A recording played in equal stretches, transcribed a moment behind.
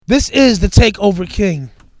This is the Takeover King.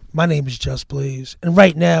 My name is Just Blaze, and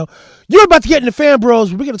right now, you're about to get into Fan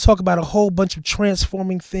Bros. We're going to talk about a whole bunch of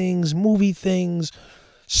transforming things, movie things,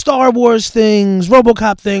 Star Wars things,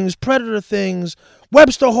 RoboCop things, Predator things,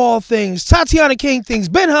 Webster Hall things, Tatiana King things,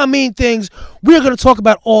 Ben Hameen things. We're going to talk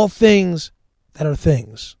about all things that are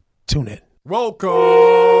things. Tune in. Welcome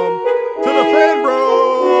to the Fan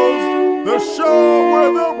Bros, the show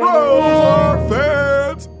where the bros are fans.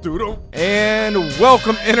 Doodle. And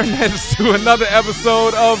welcome, internets, to another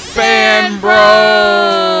episode of Fan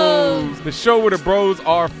Bros, the show where the bros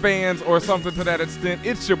are fans or something to that extent.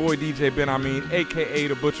 It's your boy DJ Ben Hameen, a.k.a.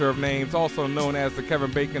 the Butcher of Names, also known as the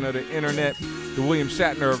Kevin Bacon of the internet, the William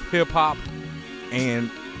Shatner of hip-hop, and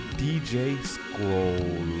DJ Scroll.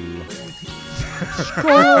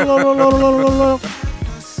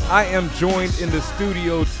 I am joined in the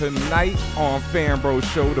studio tonight on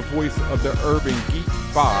FanBrosShow, the voice of the urban geek,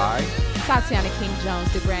 by Tatiana King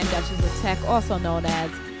Jones, the Grand Duchess of Tech, also known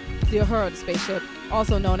as the Uhura of the Spaceship,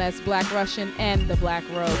 also known as Black Russian and the Black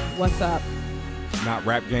Rogue. What's up? not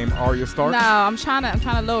rap game Arya Stark. No, I'm trying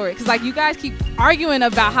to lower it because like you guys keep arguing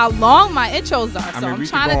about how long my intros are, so I'm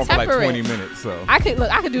trying to temper for like 20 minutes. So I could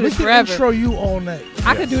do this forever. We can intro you all night.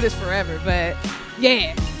 I could do this forever, but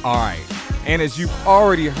yeah. All right. And as you've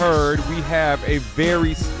already heard, we have a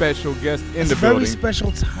very special guest in the building. Very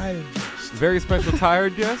special tired guest. Very special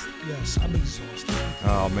tired guest? Yes, I'm exhausted.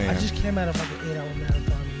 Oh, man. I just came out of like an 8-hour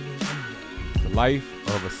marathon meeting. The life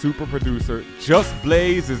of a super producer. Just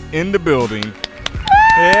Blaze is in the building.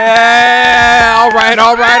 Yeah! All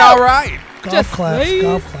right. Golf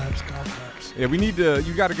claps. Yeah, we need to,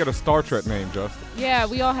 you got to get a Star Trek name, Justin. Yeah,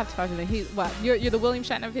 we all have to talk to him. You're the William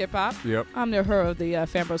Shatner of hip hop. Yep. I'm the her of the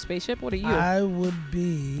FanBros Spaceship. What are you? I would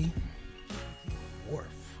be Worf.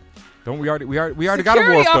 Don't we already got a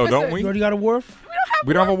Worf though, don't we? You already got a Worf?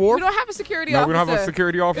 We don't have a Worf? We don't have a security officer. officer. We don't have a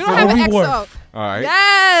security officer. We don't have an Worf. XO. All right.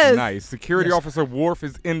 Yes. Nice. Security officer Worf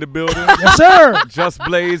is in the building. Yes, sir. Just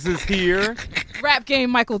Blaze is here. Rap game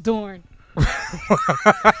Michael Dorn.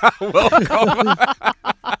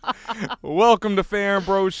 Welcome to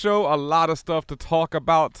FanBrosShow. A lot of stuff to talk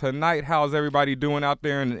about tonight. How's everybody doing out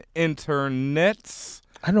there in the internets?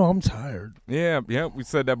 I know I'm tired. Yeah, we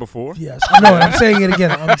said that before. Yes, I know. I'm saying it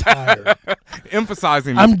again. I'm tired.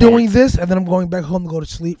 Emphasizing this I'm doing point. this, and then I'm going back home to go to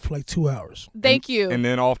sleep for like 2 hours. Thank you. And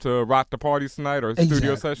then off to rock the parties tonight or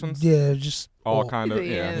studio sessions? Yeah, just all kind of,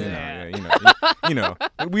 you know,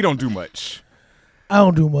 we don't do much. I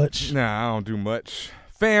don't do much. Nah, I don't do much.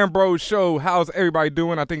 FanBrosShow, how's everybody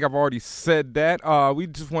doing? I think I've already said that. We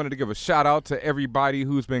just wanted to give a shout out to everybody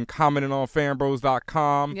who's been commenting on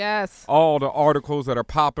fanbros.com. Yes. All the articles that are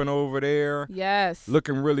popping over there. Yes.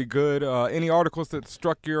 Looking really good. Any articles that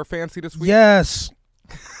struck your fancy this week? Yes.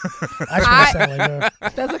 I just want to sound like her.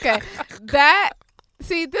 That's okay.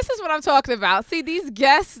 See, this is what I'm talking about. See, these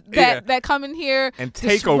guests that come in here and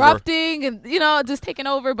take disrupting and just taking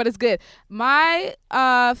over, but it's good. My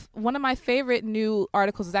one of my favorite new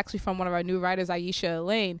articles is actually from one of our new writers, Aisha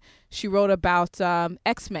Elaine. She wrote about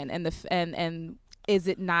X-Men and is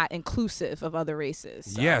it not inclusive of other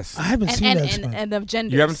races? So. Yes, I haven't seen X-Men and of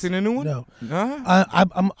genders. You haven't seen a new one? No.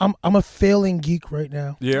 Uh-huh. I'm a failing geek right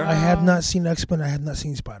now. Yeah. I have not seen X-Men. I have not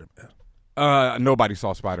seen Spider-Man. Nobody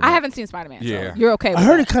saw Spider-Man. I haven't seen Spider-Man. Yeah. So you're okay with I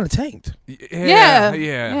heard that. it kind of tanked.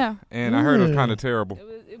 Yeah. And I heard it was kind of terrible.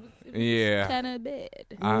 It was kind of bad.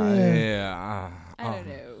 I don't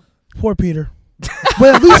know. Poor Peter.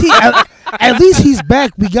 Well, at least he's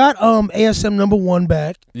back. We got ASM #1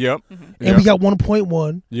 back. Yep. And we got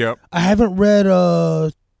 1.1. Yep. I haven't read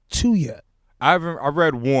 2 yet. I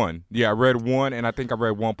read 1. Yeah, I read 1 and I think I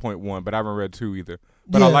read 1.1, but I haven't read 2 either.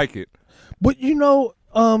 But I like it. But I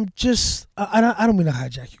don't mean to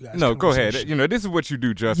hijack you guys. No, go ahead. This is what you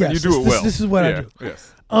do, Justin. Yes, you do it well. This is what I do.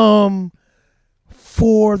 Yes.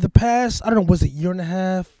 For the past, I don't know, was it 1.5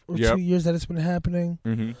 years or 2 years that it's been happening?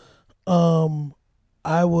 Mm-hmm.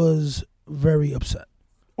 I was very upset.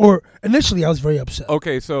 Or initially, I was very upset.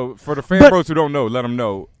 Okay, so for the fan bros who don't know, let them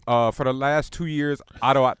know. For the last 2 years,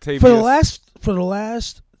 Otto Octavius. For the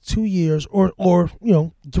last 2 years, or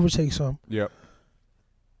give or take some. Yep.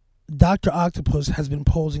 Dr. Octopus has been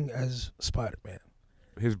posing as Spider-Man.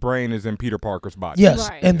 His brain is in Peter Parker's body. Yes,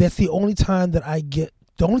 right. And that's the only time that I get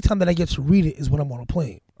to read it is when I'm on a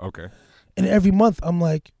plane. Okay. And every month I'm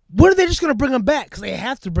like, when are they just going to bring him back? Because they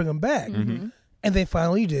have to bring him back. Mm-hmm. And they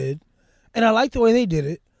finally did. And I like the way they did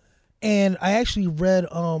it. And I actually read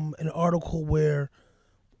an article where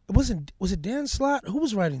was it Dan Slott? Who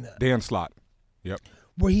was writing that? Dan Slott. Yep.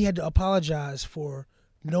 Where he had to apologize for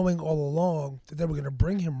knowing all along that they were going to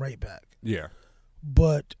bring him right back. Yeah.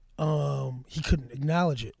 But he couldn't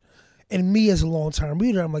acknowledge it. And me as a long-time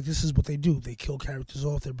reader, I'm like, this is what they do. They kill characters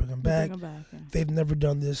off. They bring them back. They've never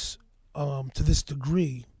done this to this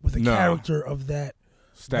degree with a character of that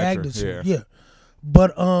magnitude. Yeah.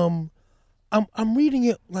 But I'm reading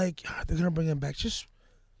it like they're gonna bring him back. Just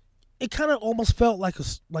it kind of almost felt like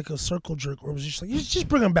a circle jerk, where it was just like just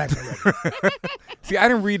bring him back already. See, I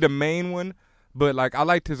didn't read the main one, but like I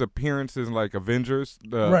liked his appearances in like Avengers,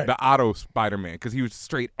 the Otto Spider-Man, because he was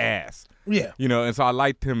straight ass. Yeah, and so I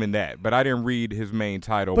liked him in that, but I didn't read his main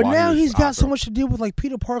title. But now he's got so much to deal with. Like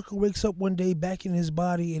Peter Parker wakes up one day back in his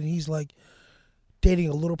body, and he's like dating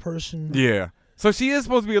a little person. Yeah. So she is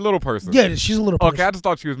supposed to be a little person. Yeah, she's a little person. Okay, I just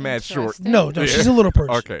thought she was mad short. No, she's a little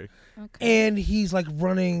person. Okay. And he's like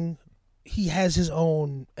running. He has his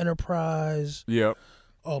own enterprise. Yep.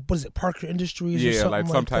 What is it, Parker Industries? Yeah, or something like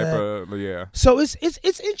some type that. of So it's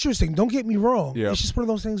interesting. Don't get me wrong. Yep. It's just one of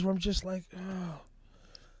those things where I'm just like, oh,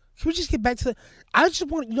 can we just get back to? I just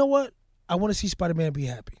want, you know what? I want to see Spider-Man be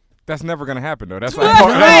happy. That's never gonna happen though. That's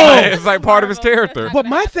like it's like part of his character. But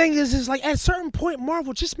my thing is like at a certain point,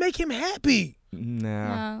 Marvel, just make him happy.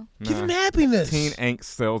 No. Give him happiness. Teen angst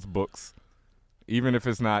sells books. Even if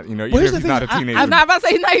it's not, even if he's not a teenager. I'm not about to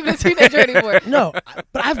say he's not even a teenager anymore. No,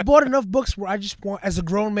 but I've bought enough books where I just want, as a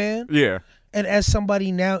grown man, and as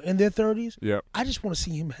somebody now in their 30s, I just want to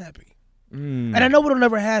see him happy. And I know it'll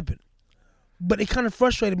never happen, but it kind of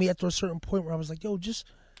frustrated me after a certain point where I was like, yo, just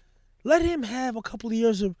let him have a couple of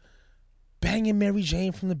years of banging Mary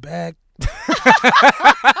Jane from the back.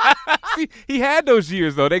 See, he had those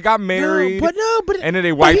years though. They got married, but and then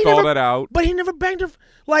they wiped all that out. But he never banged her.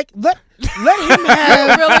 Like let him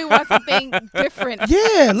have. He really wants something different.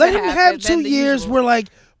 Yeah, let him have 2 years where like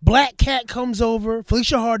Black Cat comes over,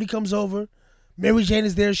 Felicia Hardy comes over, Mary Jane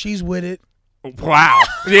is there, she's with it. Wow.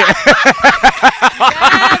 Yeah.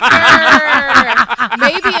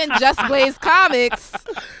 Maybe in Just Blaze Comics,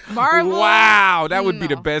 Marvel. Wow, that would be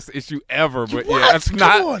the best issue ever. But that's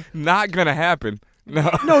not gonna happen.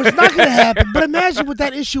 No, it's not gonna happen. But imagine with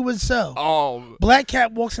that issue itself. Oh, Black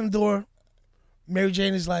Cat walks in the door. Mary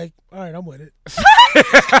Jane is like, all right, I'm with it.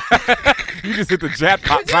 You just hit the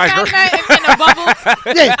jackpot, Tiger. In a bubble.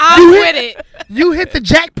 Yeah, I'm with it. You hit the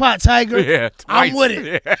jackpot, Tiger. Yeah, twice. I'm with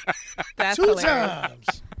it. Yeah. That's 2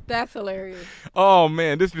 times. That's hilarious. Oh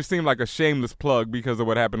man, this just seemed like a shameless plug because of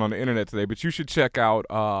what happened on the internet today. But you should check out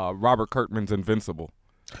Robert Kirkman's Invincible.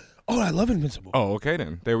 Oh, I love Invincible. Oh, okay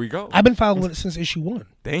then. There we go. I've been following it since issue 1.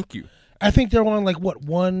 Thank you. I think they're on like what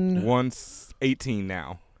 118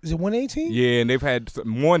 now. Is it 118? Yeah, and they've had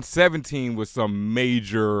 117 with some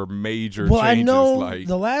major changes. Well, I know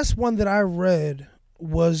the last one that I read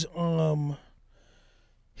was what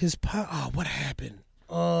happened?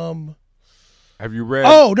 Have you read?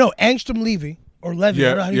 Oh no, Angstrom Levy or Levy, I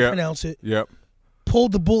don't know how you pronounce it. Yep.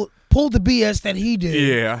 Pulled the BS that he did.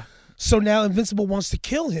 Yeah. So now Invincible wants to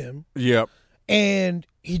kill him. Yep. And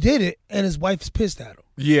he did it, and his wife is pissed at him.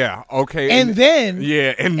 Yeah. Okay. And then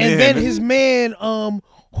his man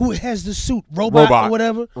who has the suit, robot or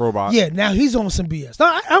whatever. Robot. Yeah, now he's on some BS. No,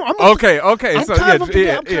 I'm okay. I'm so kind of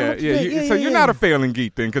so you're not a failing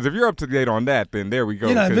geek then, because if you're up to date on that, then there we go.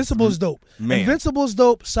 Invincible is dope. Man. Invincible is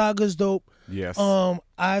dope. Saga's dope. Yes.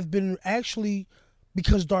 I've been actually,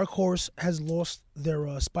 because Dark Horse has lost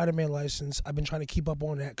their Spider-Man license, I've been trying to keep up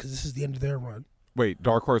on that because this is the end of their run. Wait,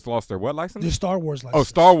 Dark Horse lost their what license? Their Star Wars license. Oh,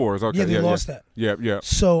 Star Wars. Okay. Yeah, they lost that. Yeah.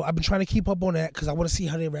 So I've been trying to keep up on that because I want to see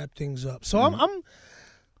how they wrap things up. So I'm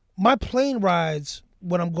my plane rides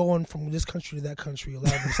when I'm going from this country to that country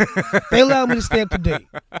they allow me to stay up to date.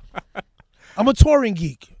 I'm a touring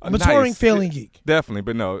geek. I'm a touring failing geek. Definitely,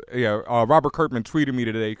 but no, yeah. Robert Kirkman tweeted me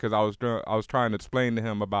today because I was trying to explain to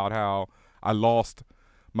him about how I lost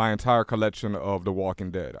my entire collection of The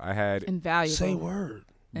Walking Dead. I had invaluable. Say word,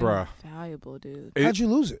 bruh. Invaluable, dude. How'd you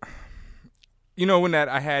lose it? When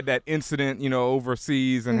I had that incident,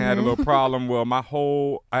 overseas and had a little problem. Well,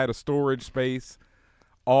 I had a storage space,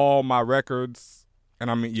 all my records,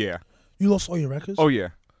 and I mean, yeah. You lost all your records? Oh yeah.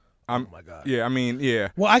 Oh my God. Yeah, I mean, yeah.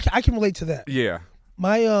 Well, I can relate to that. Yeah.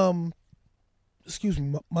 My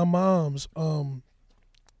my mom's the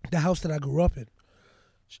house that I grew up in.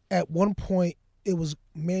 At one point, it was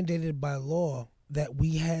mandated by law that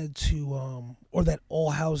we had to, or that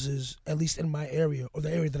all houses, at least in my area or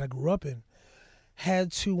the area that I grew up in,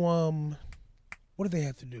 had to, what did they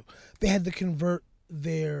have to do? They had to convert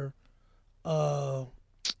their,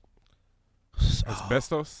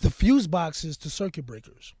 asbestos? The fuse boxes to circuit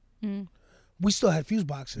breakers. Mm. We still had fuse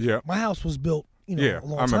boxes. Yeah. My house was built, a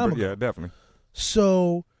long time ago. Yeah, definitely.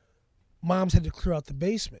 So, Mom's had to clear out the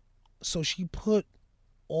basement. So she put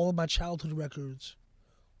all of my childhood records,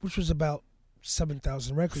 which was about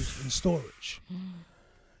 7,000 records, in storage.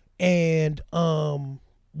 And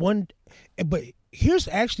but here's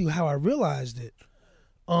actually how I realized it.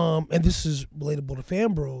 And this is relatable to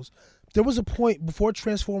Fan Bros. There was a point before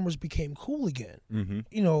Transformers became cool again. Mm-hmm.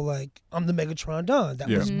 You know, like I'm the Megatron Don. That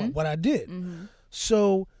was what I did. Mm-hmm.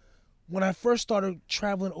 So when I first started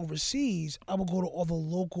traveling overseas, I would go to all the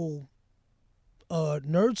local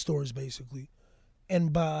nerd stores basically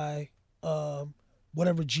and buy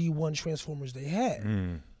whatever G1 Transformers they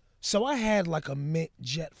had. So I had like a Mint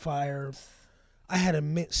Jetfire. I had a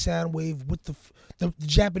Mint Soundwave with the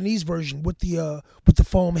Japanese version with the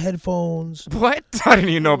foam headphones. What? I didn't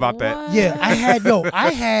even know about that. Yeah,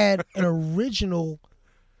 I had an original,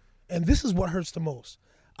 and this is what hurts the most.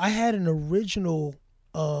 I had an original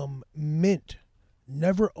Mint,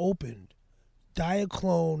 never opened,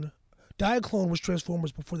 Diaclone. Diaclone was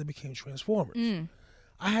Transformers before they became Transformers.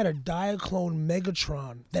 I had a Diaclone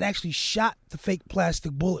Megatron that actually shot the fake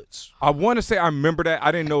plastic bullets. I want to say I remember that.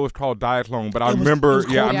 I didn't know it was called Diaclone, but I It was remember.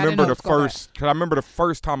 called- Yeah, I Yeah, I remember didn't the know it was called first. Cause I remember the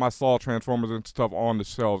first time I saw Transformers and stuff on the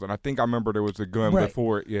shelves, and I think I remember there was a gun Right.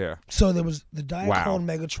 before it. Yeah. So there was the Diaclone Wow.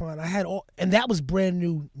 Megatron. I had all, and that was brand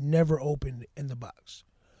new, never opened in the box.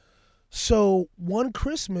 So one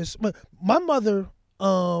Christmas, my mother,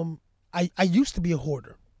 I used to be a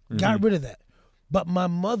hoarder, got rid of that, but my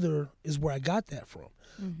mother is where I got that from.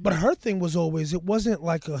 But her thing was always, it wasn't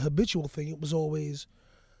like a habitual thing. It was always,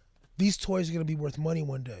 these toys are gonna be worth money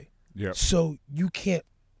one day. Yep. So you can't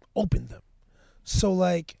open them. So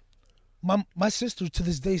like, my sister to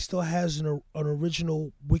this day still has an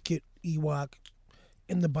original Wicked Ewok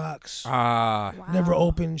in the box, Ah. never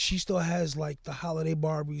opened. She still has like the holiday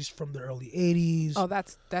Barbies from the early '80s. Oh,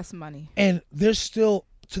 that's money. And there's still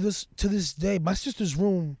to this day, my sister's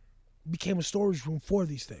room became a storage room for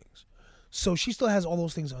these things. So she still has all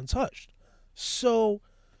those things untouched. So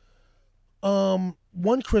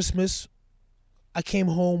one Christmas I came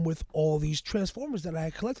home with all these Transformers that I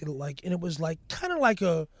had collected, and it was like kind of like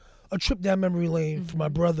a trip down memory lane for my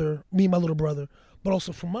brother, me and my little brother, but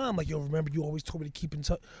also for Mom. Like, yo, remember you always told me to keep in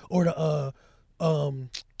touch or to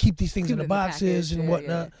keep these things Keep in it the in the boxes package, and yeah,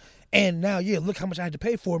 whatnot. And now, look how much I had to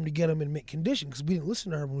pay for them to get them in mint condition because we didn't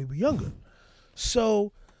listen to her when we were younger.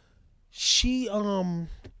 So she, when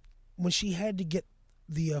she had to get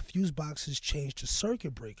the fuse boxes changed to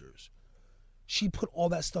circuit breakers, she put all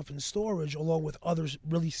that stuff in storage along with other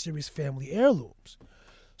really serious family heirlooms.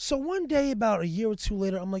 So one day, about a year or two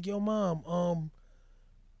later, I'm like, yo, Mom,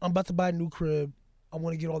 I'm about to buy a new crib. I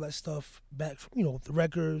want to get all that stuff back, the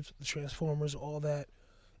records, the Transformers, all that,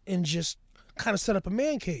 and just kind of set up a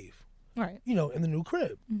man cave, Right. in the new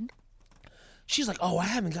crib. She's like, oh, I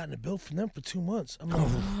haven't gotten a bill from them for 2 months. I'm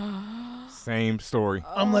like, Same story.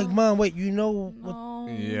 I'm like, Mom, wait, you know what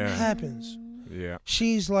Yeah. happens? Yeah.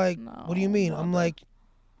 She's like, what do you mean? I'm Mama. like,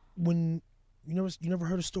 when you never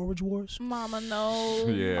heard of Storage Wars? Mama, no.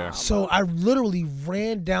 Yeah. Mama. So I literally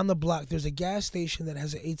ran down the block. There's a gas station that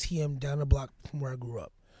has an ATM down the block from where I grew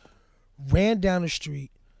up. Ran down the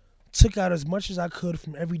street, took out as much as I could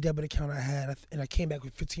from every debit account I had, and I came back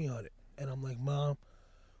with $1,500. And I'm like, Mom,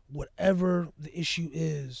 whatever the issue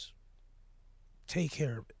is, take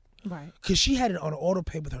care of it. Right. Because she had it on auto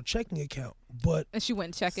pay with her checking account, but And she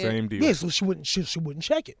wouldn't check it. Same deal. yeah, so she wouldn't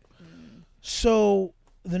check it. So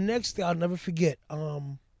the next day, I'll never forget.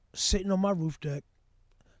 Sitting on my roof deck,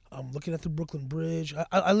 I'm looking at the Brooklyn Bridge.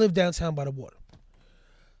 I live downtown by the water,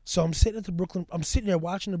 so I'm sitting there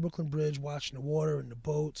watching the Brooklyn Bridge, watching the water and the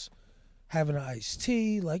boats, having an iced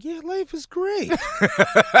tea. Like, yeah, life is great.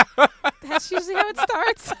 That's usually how it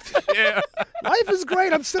starts. Yeah. Life is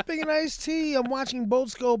great. I'm sipping an iced tea. I'm watching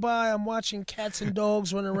boats go by. I'm watching cats and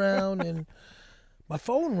dogs run around, and my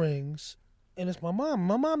phone rings, and it's my mom.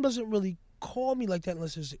 My mom doesn't really call me like that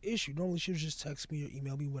unless there's an issue. Normally, she'll just text me or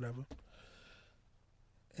email me, whatever.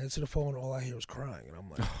 Answer the phone, all I hear is crying, and I'm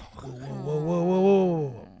like,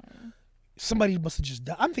 whoa. Somebody must have just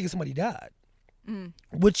died. I'm thinking somebody died,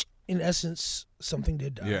 which, in essence, something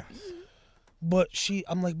did die. Yeah. But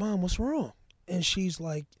I'm like, Mom, what's wrong? And she's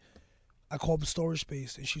like, I called the storage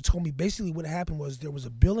space, and she told me basically what happened was there was a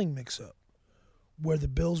billing mix-up where the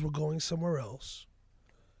bills were going somewhere else,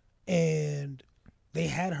 and they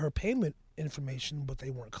had her payment information, but they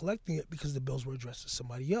weren't collecting it because the bills were addressed to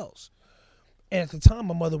somebody else. And at the time,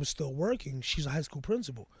 my mother was still working. She's a high school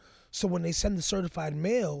principal. So when they send the certified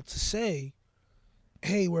mail to say,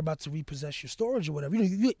 hey, we're about to repossess your storage or whatever,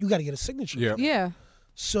 you got to get a signature. Yeah. Yeah.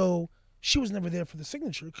 So she was never there for the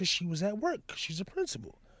signature because she was at work 'cause she's a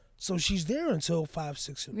principal. So she's there until 5,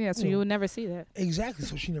 6. Yeah, so you would never see that. Exactly.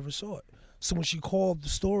 So she never saw it. So when she called the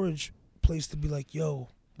storage place to be like, yo,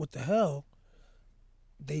 what the hell?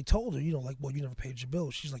 They told her, well, you never paid your bill.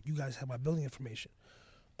 She's like, you guys have my billing information.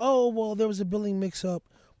 oh, well, there was a billing mix-up.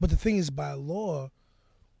 But the thing is, by law,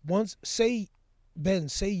 say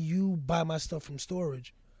you buy my stuff from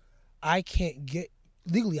storage, I can't get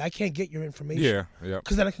your information. Yeah, yeah.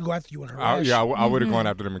 Because then I can go after you and harass you. I would have gone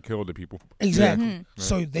after them and killed the people. Exactly. Yeah.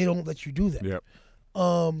 So they don't let you do that. Yep.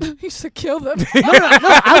 You should kill them. No,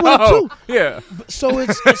 I would too. Yeah. So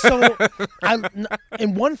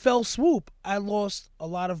in one fell swoop, I lost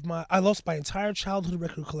my entire childhood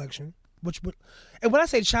record collection, and when I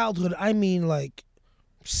say childhood, I mean like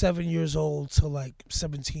 7 years old to like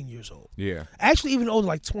 17 years old. Yeah. Actually, even older,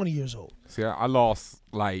 like 20 years old. See, I lost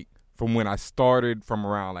like from when I started from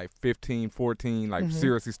around like 15, 14, like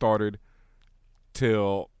seriously started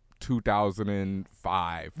till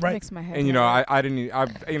 2005. Right. Makes my head And you know, hurt. I didn't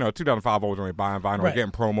 2005 I wasn't really buying vinyl or Right.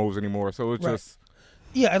 getting promos anymore. So it's Right. just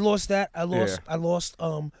Yeah, I lost that. I lost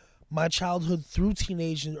my childhood through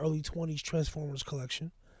teenage and early 20s Transformers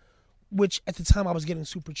collection, which at the time I was getting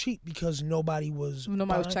super cheap because nobody was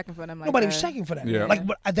checking for them. Like nobody that. was checking for that. Yeah. Like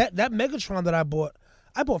that Megatron that I bought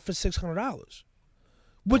for $600,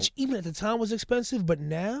 which even at the time was expensive, but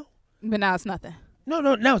now it's nothing. no,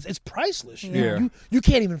 now it's priceless. Yeah. You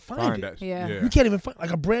can't even find it. that. Yeah. You can't even find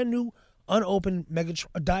like a brand new unopened Megatron,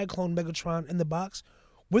 a Diaclone Megatron in the box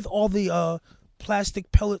with all the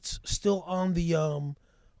plastic pellets still on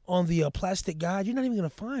the plastic guide. You're not even gonna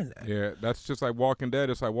find that. Yeah, that's just like Walking Dead.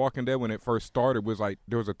 It's like Walking Dead when it first started was like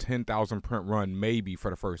there was a 10,000 print run maybe for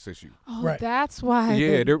the first issue. Oh, Right. that's why.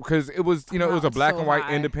 Yeah, because it was it was a Wow, black so and white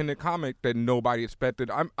high. independent comic that nobody expected.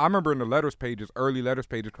 I remember in the early letters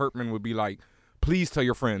pages, Kirkman would be like, "Please tell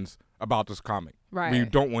your friends about this comic. Right. We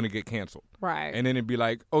don't want to get canceled." Right. And then it'd be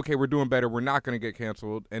like, "Okay, we're doing better. We're not going to get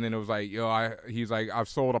canceled." And then it was like, he's like, "I've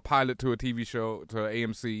sold a pilot to a TV show to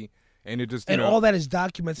AMC." And it just all that is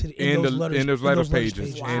documented in those letters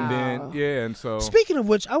pages. Wow. And then and so Speaking of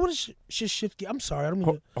which, I want to just shift gear. I'm sorry, I don't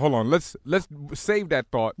mean to. hold on, let's save that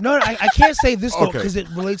thought. No, I can't say this though Okay. because it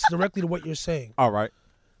relates directly to what you're saying. All right,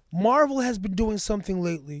 Marvel has been doing something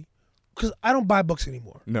lately because I don't buy books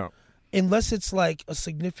anymore no, unless it's like a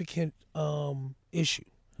significant issue.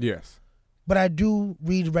 yes, But I do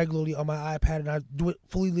read regularly on my iPad, and I do it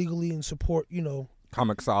fully legally and support.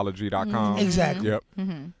 Comixology.com. Exactly. Yep.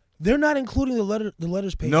 They're not including the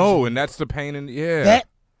letters pages. No, and that's the pain in that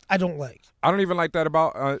I don't like. I don't even like that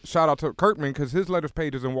about shout out to Kirkman because his letters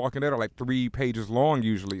pages in Walking Dead are like 3 pages long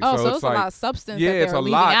usually. Oh, so it's it's like, a lot of substance yeah, that they're it's a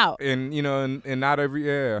leaving lot, out. and and not every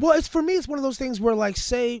Well, it's for me. It's one of those things where, like,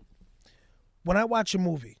 say, when I watch a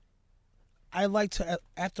movie, I like to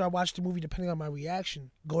after I watch the movie, depending on my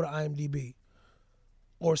reaction, go to IMDb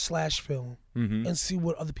or /film and see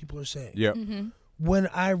what other people are saying. Yep. When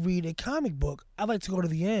I read a comic book, I like to go to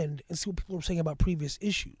the end and see what people are saying about previous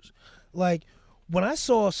issues. Like when I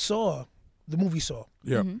saw the movie Saw,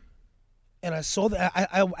 Yep. and I saw that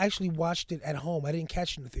I actually watched it at home. I didn't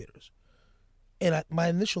catch it in the theaters, and my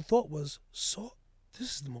initial thought was, Saw.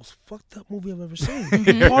 This is the most fucked up movie I've ever seen.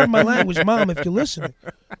 Pardon my language, Mom, if you're listening.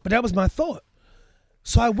 But that was my thought.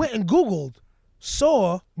 So I went and Googled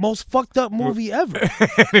Saw most fucked up movie ever.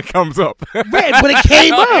 And it comes up. Right, but it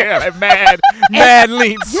came up. Yeah, like mad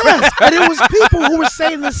links. Yes, and it was people who were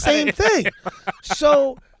saying the same thing.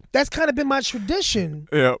 So that's kind of been my tradition.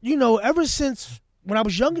 Yep. Ever since when I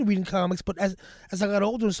was younger reading comics, but as I got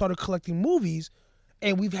older and started collecting movies,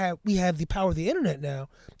 and we have the power of the internet now,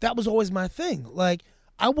 that was always my thing. Like,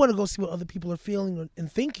 I want to go see what other people are feeling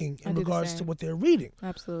and thinking in regards to what they're reading.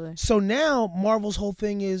 Absolutely. So now Marvel's whole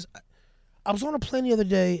thing is, I was on a plane the other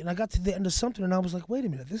day and I got to the end of something and I was like, wait a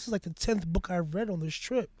minute, this is like the 10th book I've read on this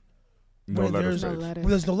trip. No letters page. Where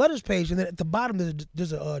there's no letters page, and then at the bottom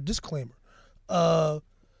there's a disclaimer. To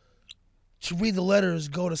read the letters,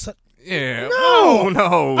 go to such. Yeah.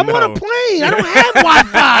 No, I'm on a plane. I don't have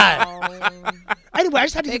Wi-Fi. Anyway, I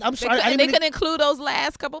just had to. I'm sorry. They can include those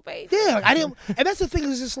last couple pages. Yeah, I didn't. And that's the thing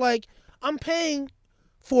is, just like I'm paying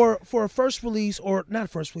for a first release or not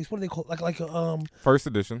first release. What do they call it? Like a First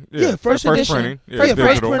edition. Yeah, first edition. printing. First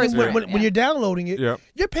digital. printing. Yeah. When you're downloading it, Yep.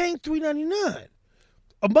 you're paying $3.99.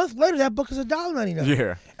 A month later, that book is $1.99.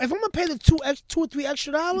 Yeah. If I'm gonna pay the $2 or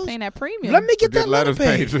 $3 Paying that premium. let me get that letters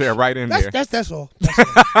letter page. there, right in there. That's all. That's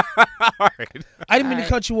all. All right. I didn't mean to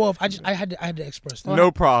cut you off. I had to express that.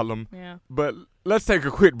 No problem. Yeah. But let's take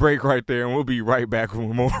a quick break right there, and we'll be right back with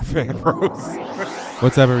more Fan Bros.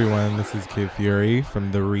 What's up, everyone? This is Kid Fury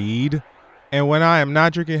from The Read. And when I am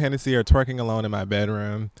not drinking Hennessy or twerking alone in my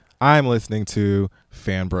bedroom, I'm listening to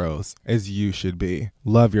Fan Bros, as you should be.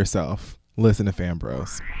 Love yourself. Listen to Fan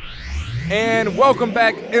Bros. And welcome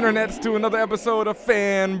back, internets, to another episode of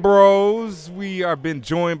Fan Bros. We are been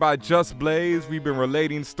joined by Just Blaze. We've been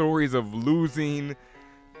relating stories of losing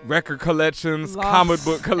record collections, Loss comic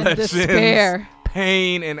book and collections, despair.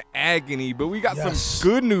 pain and agony. But we got Yes. some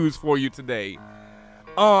good news for you today.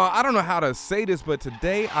 I don't know how to say this, but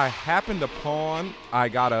today I happened upon I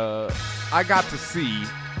got to see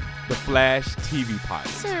the Flash TV pilot.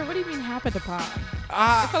 Sir, what do you mean happened upon?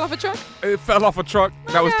 Ah, It fell off a truck? It fell off a truck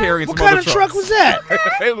that was carrying What some kind other of truck was that?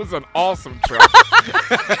 It was an awesome truck.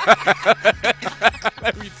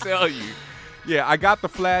 Let me tell you. Yeah, I got the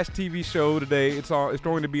Flash TV show today. It's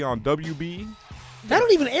going to be on WB. That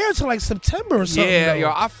don't even air until like September or something. Yeah, though.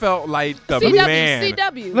 yo, I felt like the CW, man.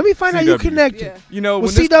 CW. Let me find out you CW. connected. Yeah. You know,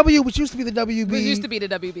 With when CW, which used to be the WB, Which used to be the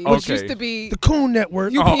WB. Okay. Which used to be the Coon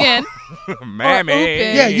Network. UPN. Mammy.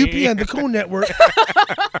 Open. Yeah, UPN, the Coon Network.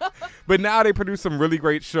 But now they produce some really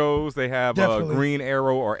great shows. They have Definitely. Green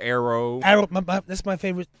Arrow or Arrow. Arrow, that's my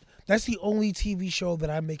favorite. That's the only TV show that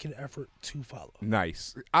I make an effort to follow.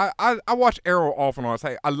 Nice. I watch Arrow off and on. It's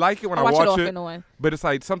like, I like it when I watch watch it off it, and on. but it's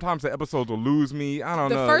like sometimes the episodes will lose me. I don't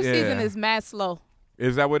The know. first Yeah. season is mad slow.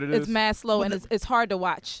 Is that what it is? It's mad slow, Well, and it's hard to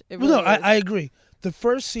watch. It Well, really no, is. I agree. The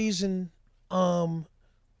first season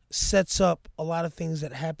sets up a lot of things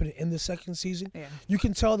that happen in the second season. Yeah. You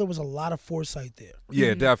can tell there was a lot of foresight there.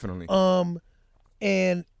 Yeah, definitely.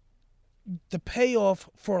 And the payoff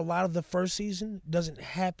for a lot of the first season doesn't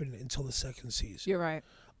happen until the second season. You're right.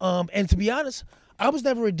 And to be honest, I was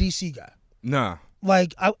never a DC guy. Nah.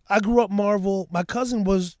 Like I grew up Marvel. My cousin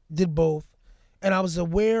did both, and I was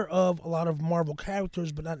aware of a lot of Marvel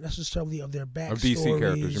characters, but not necessarily of their backstories. Of DC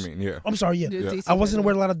characters, you mean? Yeah. I'm sorry, yeah. The DC I wasn't character.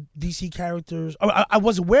 aware of a lot of DC characters. I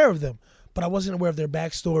was aware of them, but I wasn't aware of their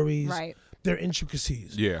backstories, Right. their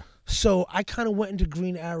intricacies. Yeah. So I kind of went into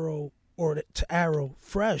Green Arrow or to Arrow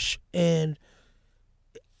fresh, and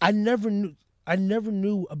I never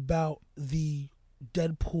knew about the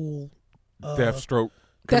Deadpool. Deathstroke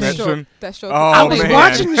connection. Deathstroke. Oh, I was man.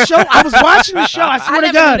 watching the show. I swear I to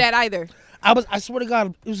never God. knew that either. I swear to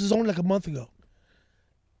God, it was only like a month ago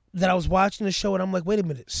that I was watching the show, and I'm like, wait a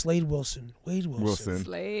minute, Slade Wilson, Wade Wilson.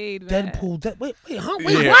 Slade, man. Deadpool. Wait, huh?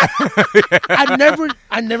 Wait, Yeah. what?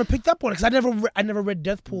 I never picked up on it because I never read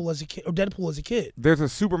Deadpool as a kid or Deadpool as a kid. There's a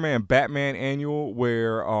Superman Batman annual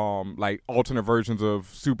where like alternate versions of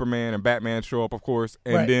Superman and Batman show up, of course,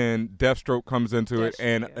 and Right. then Deathstroke comes into it,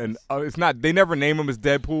 and Deathstroke, and yes. it's not, they never name him as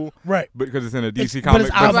Deadpool, Right. because it's in a DC But comic,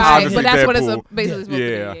 it's but it's obvious. Right, obviously but that's what it's Deadpool. basically supposed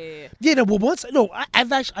Yeah. to be. Yeah. Yeah, no, well,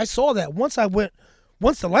 I saw that once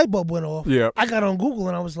the light bulb went off. Yeah. I got on Google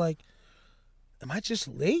and I was like, am I just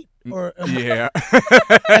late? Or am Yeah.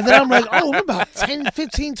 and then I'm like, oh, we're about 10,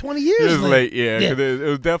 15, 20 years It was late, yeah. Yeah. 'Cause it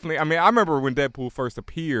was definitely, I mean, I remember when Deadpool first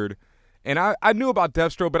appeared, and I knew about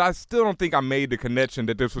Deathstroke, but I still don't think I made the connection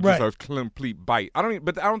that this was Right. just a complete bite. I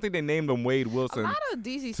don't think they named him Wade A Wilson. lot of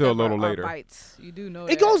DC Till a stuff little are later. bites. You do know It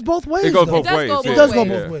that. goes both ways. It goes though. both does ways. go It yeah. does go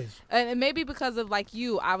Yeah. both ways. And maybe because of like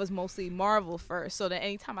you, I was mostly Marvel first. So that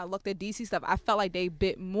anytime I looked at DC stuff, I felt like they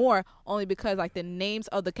bit more only because like the names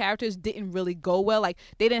of the characters didn't really go well. Like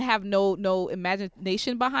they didn't have no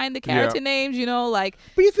imagination behind the character names, you know, like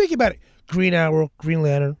But you think about it. Green Arrow, Green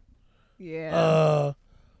Lantern, yeah.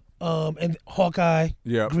 and Hawkeye,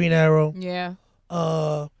 Yeah. Green Arrow, Yeah.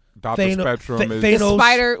 Dr. Thanos- Spectrum is Thanos.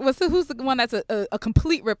 Spider who's the one that's a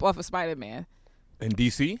complete rip off of Spider-Man? in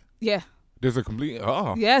DC. Yeah. There's a complete,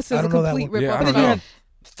 oh. Yes, I it's a don't know that complete one. rip Yeah, I off And don't then you know.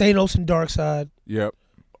 have Thanos and Darkseid. Yep.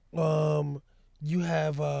 You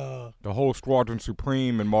have The whole Squadron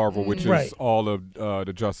Supreme in Marvel, which Right. is all of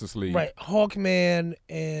the Justice League. right Hawkman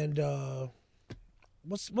and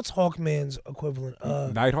what's Hawkman's equivalent?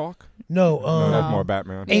 Nighthawk? No, No, that's more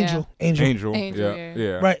Batman. Yeah. Angel. Angel. Angel, Yeah.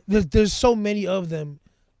 yeah. Right. There's so many of them.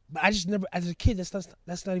 But I just never, as a kid, that's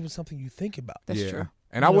not even something you think about. That's yeah. true.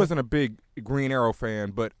 And You I know? wasn't a big Green Arrow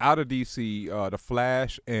fan, but out of DC, The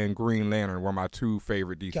Flash and Green Lantern were my two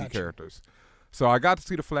favorite DC Gotcha. characters. So I got to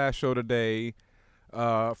see the Flash show today.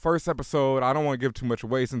 First episode, I don't want to give too much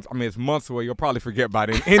away since, I mean, it's months away. You'll probably forget by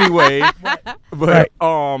then anyway. But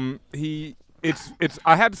I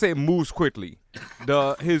had to say it moves quickly.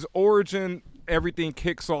 His origin, everything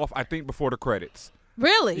kicks off, I think, before the credits.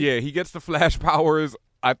 Really? Yeah, he gets the Flash powers,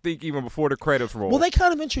 I think, even before the credits roll. Well, they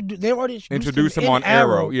kind of they already introduced him in on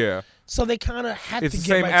Arrow. Yeah. So they kind of had It's to the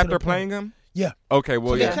get same right actor to the playing point. him? Yeah. Okay,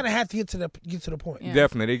 well, So yeah. they kind of have to get to the point. Yeah.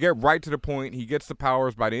 Definitely. They get right to the point. He gets the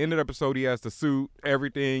powers. By the end of the episode, he has the suit,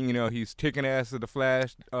 everything. You know, he's kicking ass at the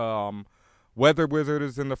Flash. Weather Wizard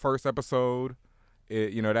is in the first episode.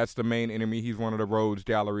 That's the main enemy. He's one of the Rogues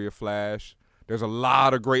Gallery of Flash. There's a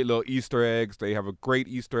lot of great little Easter eggs. They have a great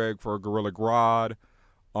Easter egg for Gorilla Grodd.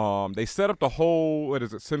 They set up the whole,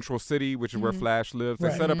 Central City, which is where Flash lives. They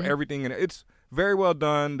Right. set up everything, and it's very well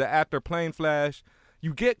done. The actor playing Flash,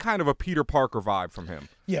 you get kind of a Peter Parker vibe from him.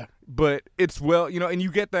 Yeah. But it's and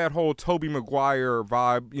you get that whole Tobey Maguire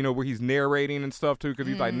vibe, where he's narrating and stuff too, because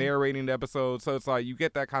he's like narrating the episode. So it's like you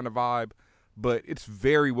get that kind of vibe, but it's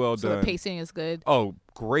very well done. So the pacing is good. Oh,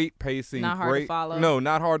 great pacing. Not hard to follow. No,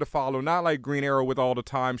 not hard to follow. Not like Green Arrow with all the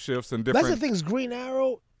time shifts and different. That's the thing is Green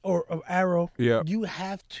Arrow or Arrow. Yeah. You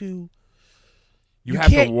have to. You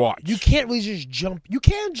have to watch. You can't really just jump. You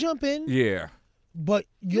can jump in. Yeah. But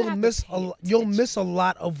you'll miss a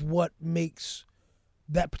lot of what makes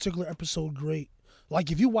that particular episode great.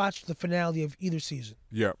 Like if you watch the finale of either season,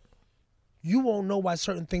 yep, you won't know why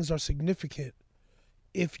certain things are significant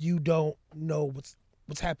if you don't know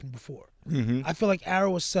what's happened before. Mm-hmm. I feel like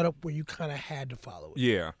Arrow was set up where you kind of had to follow it.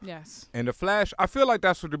 Yeah. Yes. And the Flash, I feel like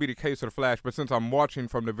that's what to be the case of the Flash. But since I'm watching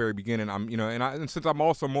from the very beginning, and since I'm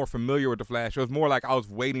also more familiar with the Flash, it was more like I was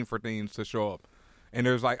waiting for things to show up. And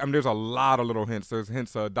there's there's a lot of little hints. There's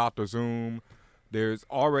hints of Dr. Zoom. There's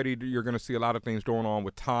already, you're going to see a lot of things going on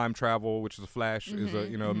with time travel, which is Flash is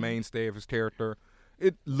a mainstay of his character.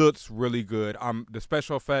 It looks really good. The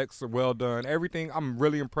special effects are well done. Everything, I'm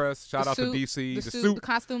really impressed. Shout out to DC. The suit, the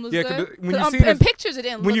costume looks good. When you see it in pictures, it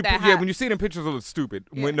didn't look that hot. Yeah, when you see it in pictures, it looks stupid.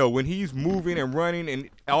 Yeah. When he's moving and running and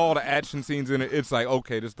all the action scenes in it, it's like,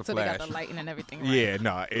 okay, this is the Flash. So they got the lighting and everything. Right. Yeah,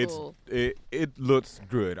 no, Cool. it looks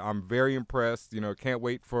good. I'm very impressed. Can't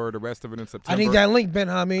wait for the rest of it in September. I need that link, Ben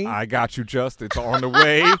Hamid. I got you, Just. It's on the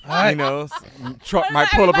way. Right. Truck might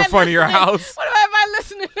pull up in front of your house. What am I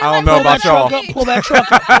listening? I don't know about y'all. Pull that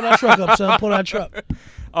truck up. Pull that truck up, son. Pull that truck.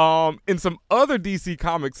 In some other DC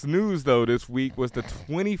Comics news, though, this week was the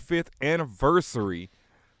 25th anniversary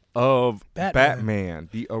of Batman,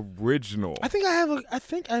 the original. I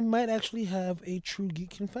think I might actually have a true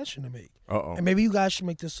geek confession to make. Uh-oh. And maybe you guys should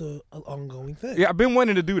make this an ongoing thing. Yeah, I've been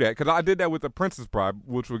wanting to do that because I did that with The Princess Bride,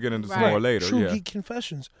 which we'll get into some more later. True yeah. geek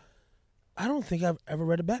confessions. I don't think I've ever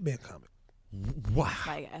read a Batman comic. Wow.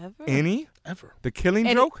 Like ever? Any? Ever. The Killing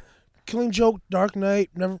Joke? Killing Joke, Dark Knight,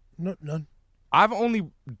 none. I've only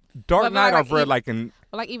Dark Knight. I've read like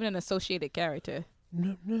even an associated character.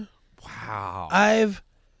 No. Wow.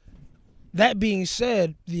 That being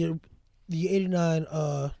said, the '89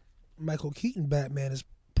 Michael Keaton Batman is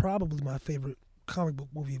probably my favorite comic book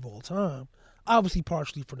movie of all time. Obviously,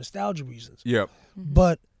 partially for nostalgia reasons. Yep.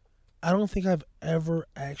 But I don't think I've ever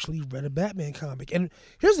actually read a Batman comic. And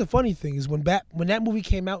here's the funny thing: is when that movie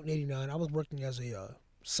came out in '89, I was working as a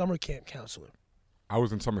summer camp counselor. I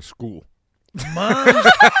was in summer school. Moms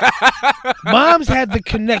had the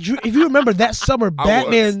connect. If you remember that summer,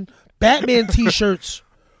 Batman T-shirts,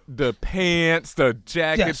 the pants, the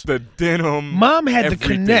jackets, Yes. the denim. Mom had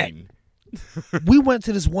everything. the connect. We went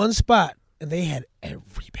to this one spot and they had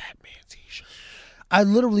every Batman T-shirt. I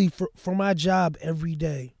literally for my job every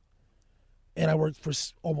day, and I worked for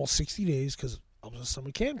almost 60 days because I was a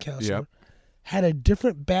summer camp counselor. Yep. Had a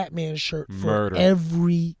different Batman shirt for Murder.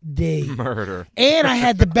 every day. Murder. And I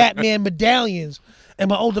had the Batman medallions.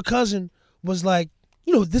 And my older cousin was like,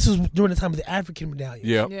 this was during the time of the African medallions.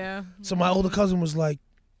 Yep. Yeah. So my older cousin was like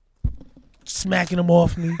smacking them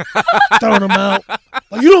off me, throwing them out.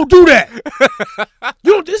 Like, you don't do that.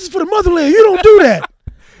 This is for the motherland. You don't do that.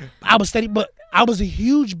 I was steady, but I was a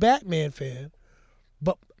huge Batman fan.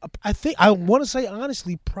 But I want to say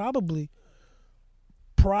honestly, probably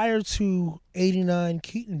prior to '89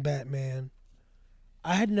 Keaton Batman,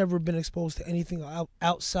 I had never been exposed to anything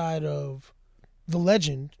outside of the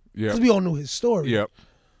legend. Yeah. Because we all knew his story. Yep.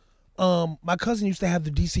 My cousin used to have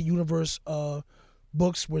the DC Universe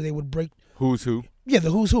books where they would break. Who's Who? Yeah,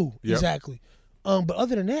 the Who's Who. Yep. Exactly. But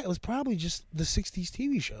other than that, it was probably just the '60s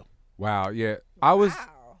TV show. Wow. Yeah. I was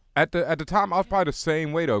at the time. I was probably the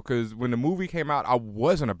same way though, because when the movie came out, I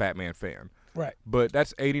wasn't a Batman fan. Right. But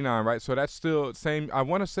that's '89, right? So that's still same. I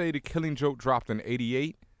want to say the Killing Joke dropped in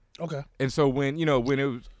 '88. Okay. And so when it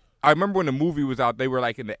was, I remember when the movie was out, they were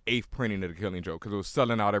like in the 8th printing of the Killing Joke because it was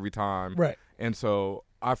selling out every time. Right. And so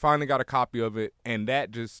I finally got a copy of it, and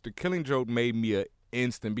the Killing Joke made me a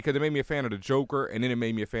instant because it made me a fan of the Joker, and then it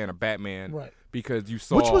made me a fan of Batman. Right. Because you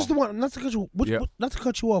saw Which was the one? Not to cut you. Yep. Not to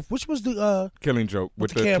cut you off. Which was the Killing Joke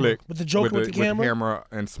with the camera, click, with the Joker with the camera? with camera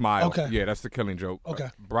and smile. Okay. Yeah, that's the Killing Joke. Okay.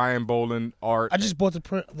 Brian Boland art. I just bought the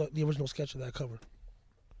print, the original sketch of that cover.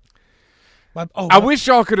 I wish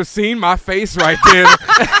y'all could have seen my face right there.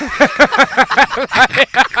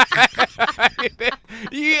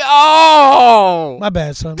 My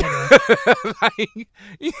bad, son. My bad.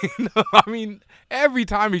 I mean, every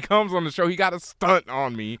time he comes on the show, he got a stunt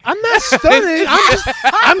on me. I'm not stunning.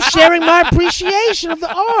 I'm sharing my appreciation of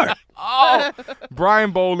the art. Oh,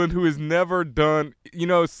 Brian Boland, who has never done,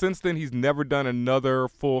 since then he's never done another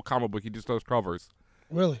full comic book. He just does covers.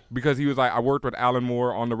 Really? Because he was like, I worked with Alan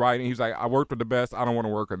Moore on the writing. He's like, I worked with the best. I don't want to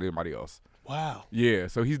work with anybody else. Wow. Yeah,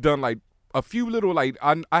 so he's done like a few little like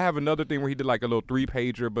I have another thing where he did like a little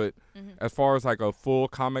 3-pager, but as far as like a full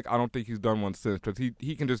comic, I don't think he's done one since because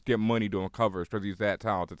he can just get money doing covers because he's that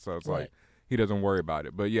talented. So it's like he doesn't worry about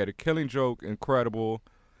it. But yeah, The Killing Joke, incredible.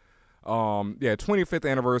 25th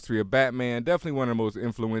anniversary of Batman, definitely one of the most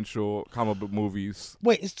influential comic book movies.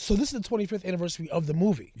 Wait, so this is the 25th anniversary of the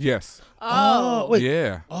movie? Yes. Oh, wait.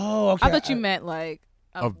 Yeah. Oh, okay. I thought you meant like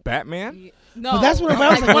Of Batman? No, But that's what I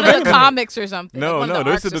was like like, one wait of a the minute. comics or something. No, like one of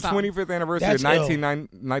the this is arcs the or something. 25th anniversary That's of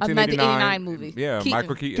 1989 movie. Yeah, Keaton.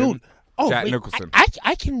 Michael Keaton. Dude. Oh, Jack wait, Nicholson.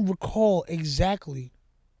 I can recall exactly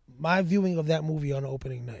my viewing of that movie on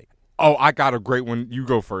opening night. Oh, I got a great one. You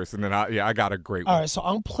go first, and then I got a great one. All right, so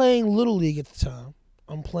I'm playing Little League at the time.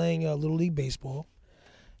 I'm playing Little League Baseball,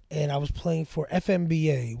 and I was playing for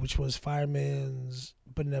FMBA, which was Firemen's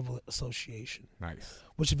Benevolent Association, Nice.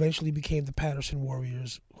 which eventually became the Patterson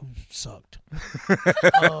Warriors, who sucked.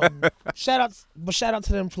 Shout out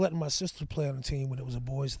to them for letting my sister play on the team when it was a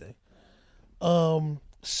boys thing.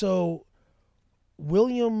 So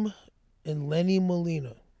William and Lenny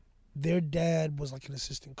Molina, their dad was like an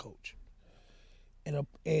assistant coach, and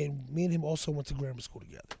me and him also went to grammar school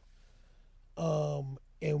together.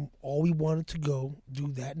 And all we wanted to go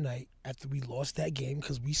do that night after we lost that game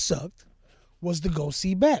because we sucked was to go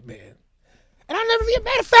see Batman. And I'll never forget.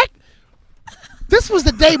 Matter of fact, this was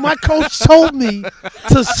the day my coach told me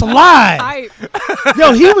to slide.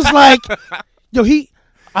 Yo, he was like,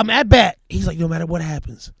 I'm at bat. He's like, no matter what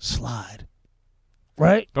happens, slide.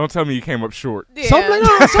 Right? Don't tell me you came up short. Yeah. So I'm like,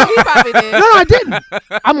 no, He probably did. no, I didn't.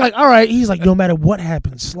 I'm like, all right. He's like, no matter what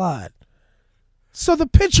happens, slide. So the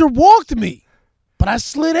pitcher walked me, but I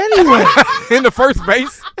slid anyway. In the first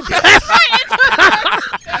base? Because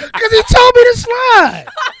he told me to slide.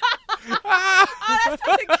 Oh, that's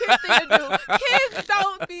such a kid thing to do. Kids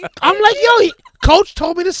don't be. I'm like, yo, coach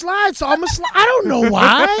told me to slide, so I'm going to slide. I don't know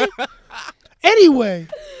why. Anyway,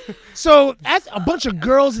 so a bunch of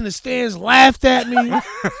girls in the stands laughed at me.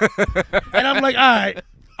 And I'm like, all right,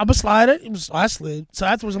 I'm going to slide it. I slid. So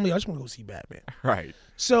afterwards, I'm like, I just want to go see Batman. Right.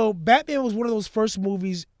 So Batman was one of those first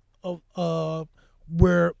movies of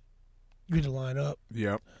where you had to line up.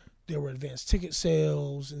 Yep. There were advanced ticket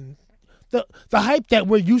sales and the hype that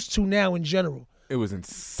we're used to now in general. It was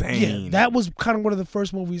insane. Yeah, that was kind of one of the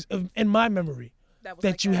first movies in my memory That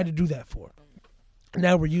that you had to do that for.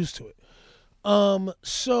 Now we're used to it.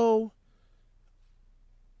 So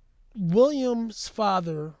William's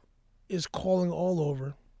father is calling all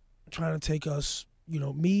over, trying to take us,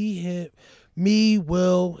 me,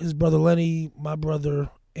 Will, his brother Lenny, my brother,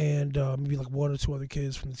 and maybe like one or two other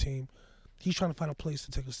kids from the team. He's trying to find a place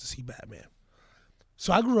to take us to see Batman.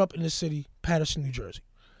 So I grew up in this city, Paterson, New Jersey.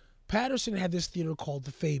 Paterson had this theater called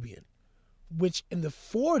the Fabian, which in the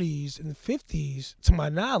 40s and the 50s, to my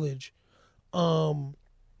knowledge, I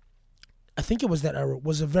think it was that era,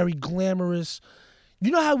 was a very glamorous. You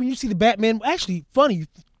know how when you see the Batman, actually funny,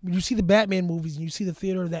 when you see the Batman movies and you see the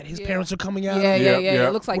theater that his parents are coming out Yeah, of. yeah. Yep.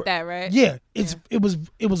 It looks like that, right? Yeah, it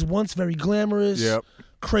was once very glamorous. Yep.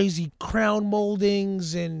 Crazy crown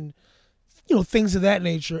moldings and things of that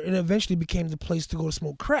nature, and it eventually became the place to go to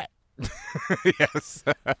smoke crack. Yes.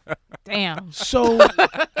 Damn. So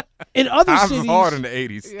in other I was cities, hard in the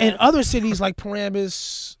 80s. in other cities like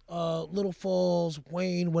Paramus, Little Falls,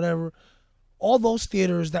 Wayne, whatever, all those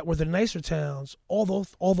theaters that were the nicer towns, all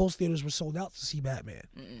those theaters were sold out to see Batman.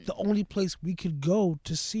 The only place we could go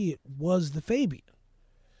to see it was the Fabian.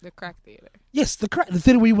 The crack theater. Yes, the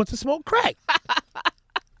theater where you went to smoke crack.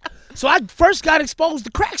 So I first got exposed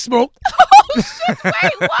to crack smoke. Oh shit!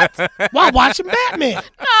 Wait, what? While watching Batman.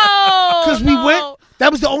 No. Because we went. That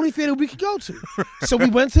was the only theater we could go to. So we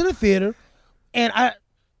went to the theater, and I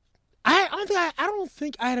don't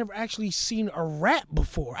think I had ever actually seen a rat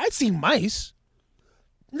before. I'd seen mice,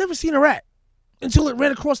 never seen a rat until it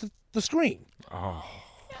ran across the screen. Oh,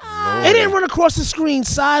 It didn't run across the screen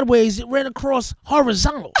sideways. It ran across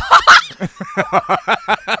horizontal.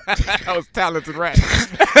 That was talented rat.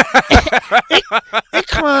 It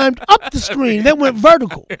climbed up the screen, then went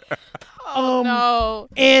vertical. No.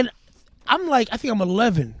 And I'm like, I think I'm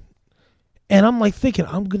 11. And I'm like thinking,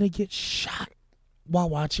 I'm going to get shot while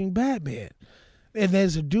watching Batman. And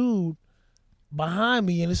there's a dude behind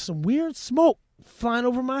me, and there's some weird smoke flying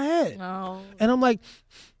over my head. No. And I'm like,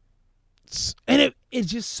 and it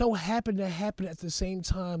just so happened to happen at the same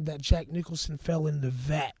time that Jack Nicholson fell in the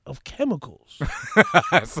vat of chemicals.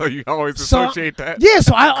 So you always associate that? Yeah,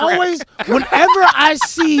 so I always, whenever I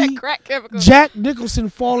see Crack chemical. Jack Nicholson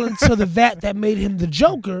fall into the vat that made him the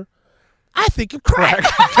Joker, I think of crack.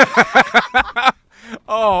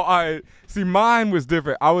 Oh, I see. Mine was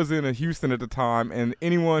different. I was in Houston at the time, and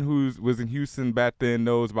anyone who was in Houston back then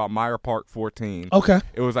knows about Meyer Park 14. Okay.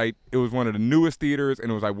 It was one of the newest theaters,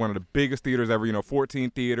 and it was like one of the biggest theaters ever.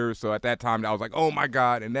 14 theaters. So at that time, I was like, oh my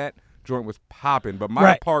god, and that joint was popping. But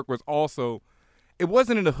Meyer Park was also. It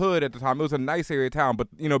wasn't in the hood at the time. It was a nice area of town, but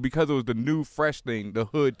because it was the new fresh thing, the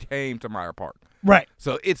hood came to Meyer Park. Right.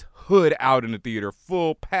 So it's hood out in the theater,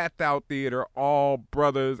 full packed out theater, all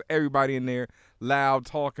brothers, everybody in there, loud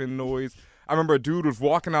talking noise. I remember a dude was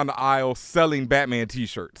walking down the aisle selling Batman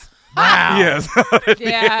T-shirts. Wow. Yes.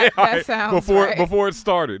 Yeah, that sounds right. Before it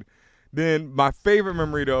started. Then my favorite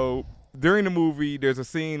memory though, during the movie, there's a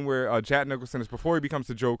scene where Jack Nicholson is before he becomes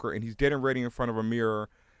the Joker, and he's getting ready in front of a mirror,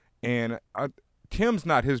 and Kim's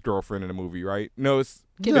not his girlfriend in the movie, right? No, it's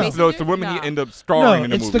the woman he ended up starring in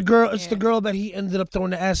the movie. It's the girl that he ended up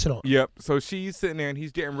throwing the acid on. Yep. So she's sitting there and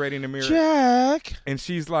he's getting ready in the mirror. Jack. And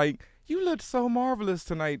she's like, "You look so marvelous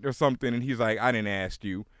tonight," or something. And he's like, "I didn't ask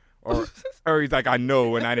you," or he's like, "I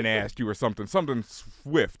know, and I didn't ask you," or something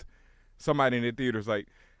swift. Somebody in the theater's like,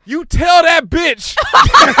 "You tell that bitch."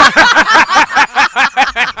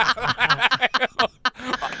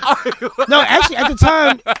 No, actually, at the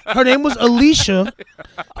time, her name was Alicia,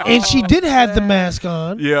 and she did have the mask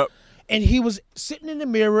on. Yep. And he was sitting in the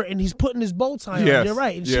mirror, and he's putting his bow tie on. You're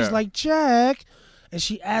right. And she's like, Jack, and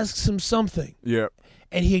she asks him something. Yep.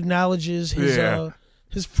 And he acknowledges his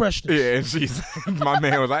freshness. Yeah, and she's my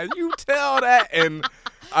man was like, "You tell that," and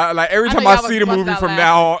every time I see the movie from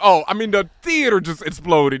now on, the theater just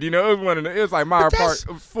exploded. It was it was like Meyer Park,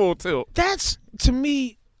 it was full tilt. That's to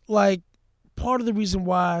me like part of the reason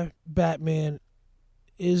why Batman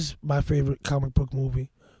is my favorite comic book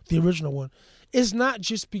movie, the original one. It's not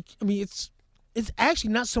just it's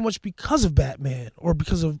actually not so much because of Batman or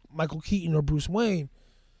because of Michael Keaton or Bruce Wayne.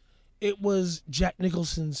 It was Jack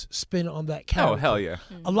Nicholson's spin on that character. Oh, hell yeah.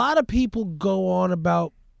 A lot of people go on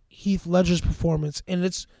about Heath Ledger's performance, and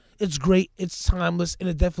it's great, it's timeless, and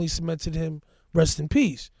it definitely cemented him, rest in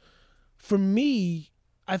peace. For me,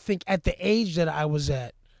 I think at the age that I was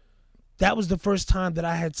at, that was the first time that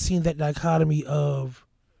I had seen that dichotomy of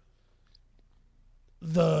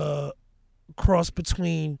the cross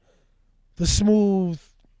between the smooth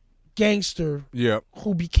gangster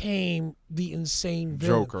who became the insane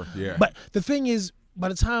villain. Joker, yeah. But the thing is, by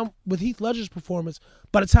the time with Heath Ledger's performance,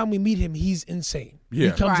 by the time we meet him, he's insane.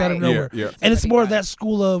 Yeah. He comes out of nowhere. Yeah. And it's more of that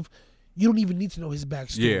school of you don't even need to know his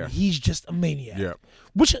backstory. Yeah. He's just a maniac. Yeah.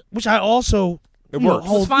 Which I also works.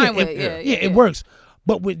 Hold, it's fine with it works.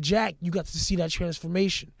 But with Jack, you got to see that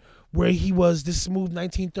transformation where he was this smooth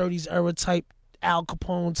 1930s era type Al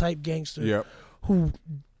Capone type gangster who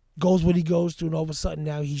goes what he goes through, and all of a sudden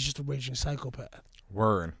now he's just a raging psychopath.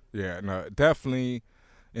 Word. Yeah, no, definitely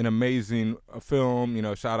an amazing film.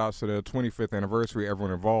 Shout outs to the 25th anniversary,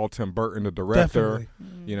 everyone involved, Tim Burton, the director.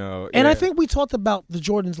 Definitely. And I think we talked about the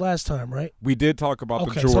Jordans last time, right? We did talk about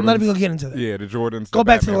the Jordans. Okay, so I'm not even going to get into that. Yeah, the Jordans. Go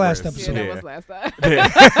back to the last episode. Yeah, that was last time.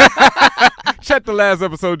 Check the last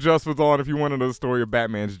episode Just was on if you want to know the story of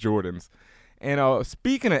Batman's Jordans. And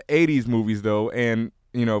speaking of 80s movies, though, and,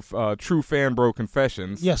 true fan bro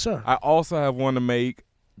confessions. Yes, sir. I also have one to make.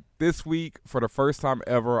 This week, for the first time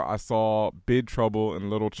ever, I saw Big Trouble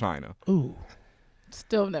in Little China. Ooh.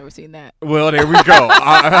 Still never seen that. Well, there we go.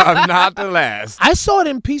 I'm not the last. I saw it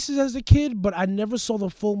in pieces as a kid, but I never saw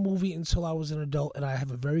the full movie until I was an adult, and I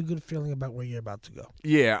have a very good feeling about where you're about to go.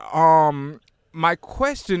 Yeah. My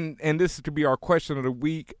question, and this could be our question of the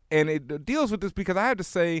week, and it deals with this because I have to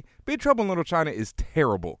say, Big Trouble in Little China is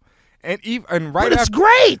terrible. But it's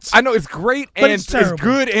great. I know it's great, but and it's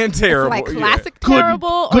good and terrible. It's like classic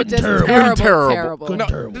terrible or just terrible. Good and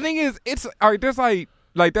terrible. The thing is, it's all right. There's like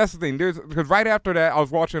that's the thing. Because right after that, I was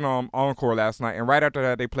watching Encore last night, and right after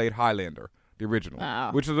that, they played Highlander, the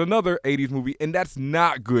original, which is another '80s movie, and that's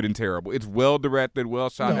not good and terrible. It's well directed, well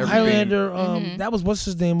shot. Everything. Highlander. That was what's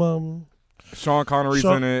his name. Sean Connery's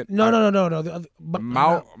in it. No.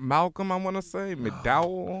 Malcolm, I want to say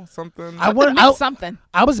McDowell, something. Something.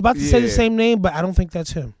 I was about to say the same name, but I don't think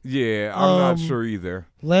that's him. Yeah, I'm not sure either.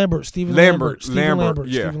 Stephen Lambert.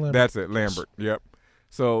 Yeah, that's it. Lambert. Yep.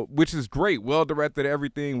 So, which is great, well directed,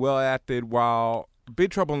 everything, well acted. While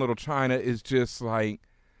Big Trouble in Little China is just like.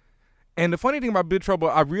 And the funny thing about Big Trouble,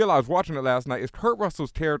 I realized watching it last night, is Kurt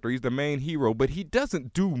Russell's character. He's the main hero, but he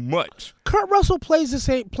doesn't do much. Kurt Russell played the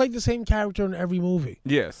same character in every movie.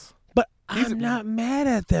 Yes. But I'm not mad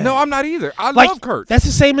at that. No, I'm not either. I love Kurt. That's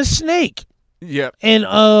the same as Snake. Yep. And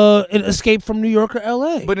Escape from New York or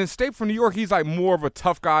L.A. But in Escape from New York, he's like more of a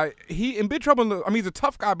tough guy. He in Big Trouble, he's a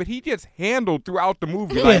tough guy, but he gets handled throughout the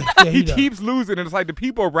movie. Like he keeps losing, and it's like the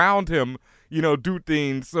people around him, do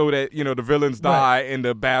things so that the villains die and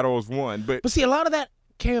the battle is won. But see, a lot of that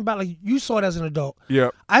came about like you saw it as an adult.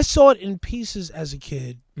 Yeah. I saw it in pieces as a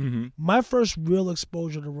kid. Mm-hmm. My first real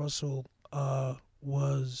exposure to Russell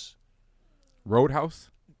was Roadhouse.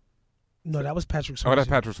 No, that was Patrick Swayze. Oh, that's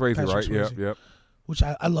Patrick Swayze, right? Swayze. Yep. Which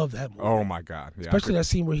I love that movie. Oh my God! Yeah, especially that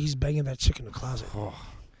scene where he's banging that chick in the closet. Oh.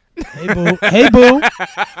 Hey boo, hey boo.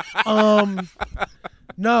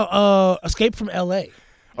 No, Escape from L.A.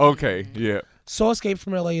 Okay, yeah. Saw Escape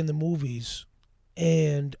from L.A. in the movies,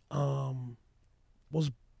 and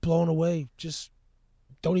was blown away. Just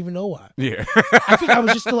don't even know why. Yeah. I think I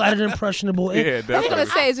was just still at an impressionable age. Yeah, definitely. I was gonna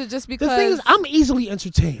say, is it just because the thing is, I'm easily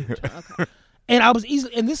entertained. Okay. And I was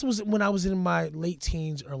and this was when I was in my late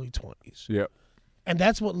teens, early 20s. Yep. And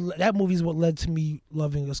that movie is what led to me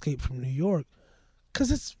loving Escape from New York,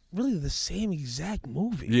 because it's really the same exact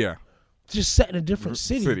movie. Yeah. Just set in a different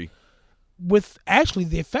city. With actually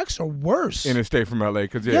the effects are worse in Escape from LA,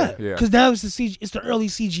 because because that was it's the early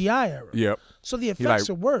CGI era. Yep. So the effects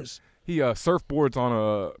are worse. He surfboards on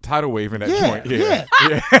a tidal wave in that joint. Yeah.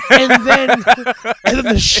 and then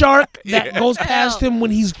the shark that goes past him when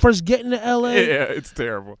he's first getting to LA. Yeah, it's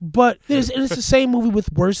terrible. But it's the same movie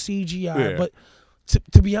with worse CGI. Yeah. But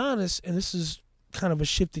to be honest, and this is kind of a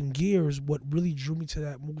shift in gears, what really drew me to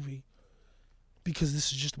that movie, because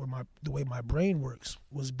this is just the way my brain works,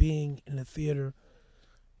 was being in the theater,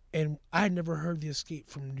 and I had never heard the Escape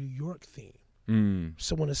from New York theme.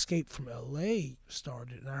 So when Escape from L.A.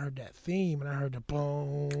 started, and I heard that theme, and I heard the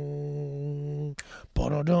boom,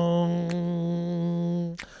 ba-da-dum,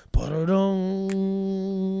 ba-da-dum,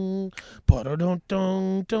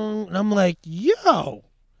 ba-da-dum-dum-dum, and I'm like, yo.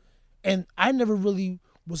 And I never really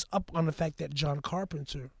was up on the fact that John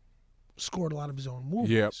Carpenter scored a lot of his own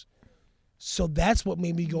movies. Yep. So that's what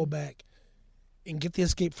made me go back and get the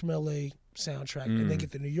Escape from L.A. soundtrack, and then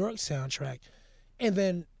get the New York soundtrack, and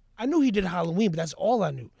then I knew he did Halloween, but that's all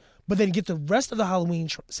I knew. But then get the rest of the Halloween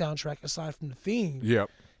soundtrack aside from the theme.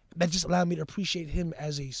 Yep. That just allowed me to appreciate him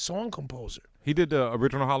as a song composer. He did the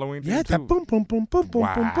original Halloween theme, yeah, too? that boom, boom, boom, boom, boom,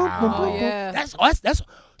 boom, boom, boom, boom. Oh, yeah. That's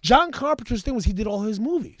John Carpenter's thing was he did all his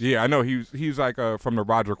movies. Yeah, I know. He's like from the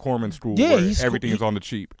Roger Corman school, Yeah, where everything is on the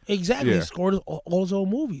cheap. Exactly. Yeah. He scored all his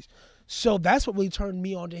own movies. So that's what really turned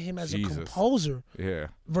me on to him as a composer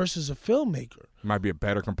versus a filmmaker. He might be a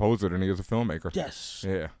better composer than he is a filmmaker. Yes.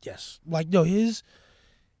 Yeah. Yes. Like, no, his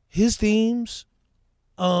themes,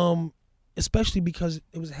 especially because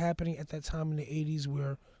it was happening at that time in the 80s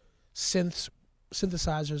where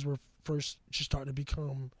synthesizers were first just starting to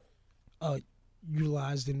become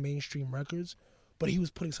utilized in mainstream records. But he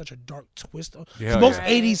was putting such a dark twist on. Yeah, most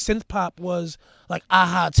yeah. 80s synth pop was like,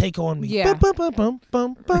 aha, take on me. Yeah. Bum, bum, bum,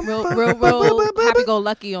 bum, bum, real bum, bum,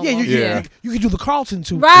 happy-go-lucky almost. Yeah, you can do the Carlton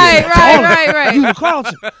too. Right. You do the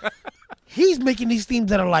Carlton. He's making these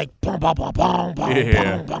themes that are like, bum, bum, bum, bum, bum,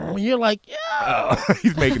 bum, bum. And you're like, yeah.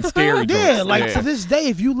 He's making scary jokes. Yeah, like to this day,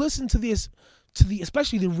 if you listen to this,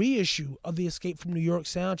 especially the reissue of the Escape from New York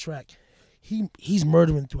soundtrack, he's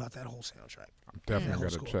murdering throughout that whole soundtrack. I'm definitely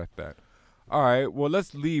going to check that. All right, well,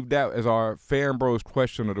 let's leave that as our Fan Bros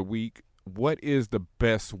question of the week. What is the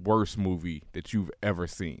best, worst movie that you've ever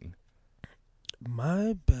seen?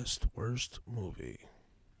 My best, worst movie.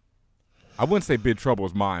 I wouldn't say Big Trouble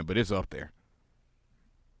is mine, but it's up there.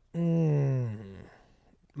 Let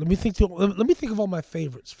me think of all my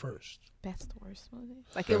favorites first. Best worst movie.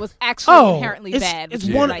 Like it was actually inherently bad.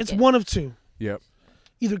 It's one of two. Yep.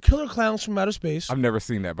 Either Killer Clowns from Outer Space. I've never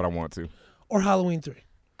seen that, but I want to. Or Halloween 3.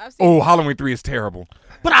 Halloween 3 is terrible.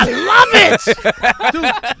 But I love it.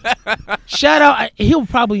 Dude, shout out. He'll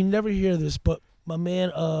probably never hear this, but my man,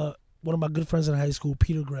 one of my good friends in high school,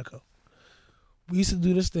 Peter Greco. We used to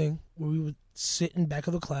do this thing where we would sit in back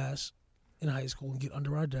of the class in high school and get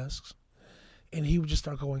under our desks, and he would just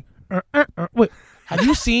start going, Wait, have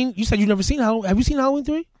you seen? You said you've never seen Halloween. Have you seen Halloween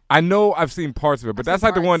 3? I know I've seen parts of it, but that's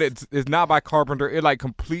like the one that is not by Carpenter. It like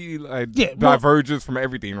completely diverges from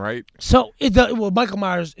everything, right? So Michael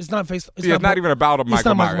Myers is not face. It's not even about a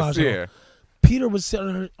Michael Myers. Yeah. Peter would sit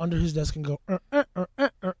under his desk and go,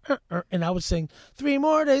 and I would sing 3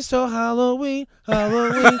 more days till Halloween,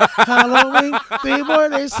 Halloween, Halloween. 3 more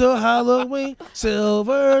days till Halloween,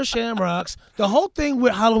 silver shamrocks. The whole thing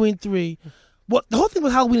with Halloween 3, the whole thing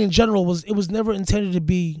with Halloween in general was it was never intended to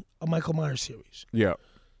be a Michael Myers series. Yeah.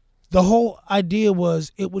 the whole idea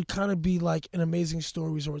was it would kind of be like an Amazing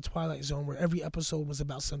Stories or a Twilight Zone where every episode was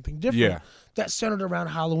about something different that centered around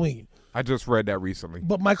Halloween. I just read that recently.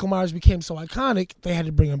 But Michael Myers became so iconic, they had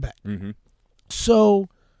to bring him back. Mm-hmm. So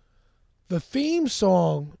the theme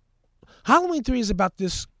song, Halloween 3 is about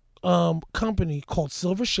this company called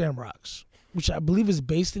Silver Shamrocks, which I believe is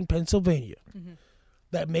based in Pennsylvania,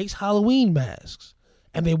 that makes Halloween masks.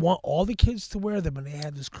 And they want all the kids to wear them, and they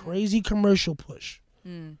had this crazy commercial push.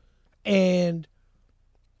 And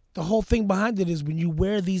the whole thing behind it is when you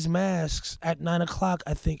wear these masks at 9 o'clock,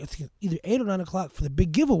 I think it's either 8 or 9 o'clock for the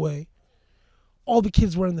big giveaway, all the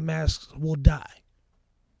kids wearing the masks will die.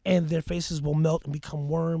 And their faces will melt and become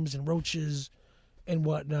worms and roaches and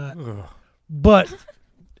whatnot. Ugh. But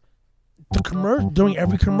during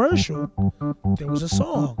every commercial, there was a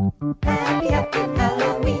song. Happy, happy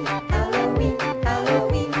Halloween, Halloween,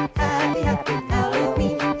 Halloween, happy, happy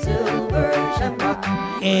Halloween, Silver Shamrock.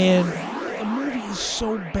 And the movie is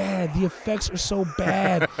so bad. The effects are so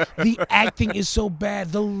bad. The acting is so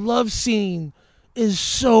bad. The love scene is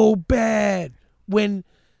so bad. When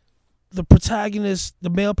the protagonist, the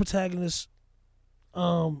male protagonist,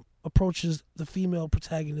 approaches the female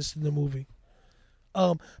protagonist in the movie.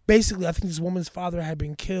 Basically, I think this woman's father had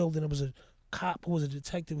been killed, and it was a cop who was a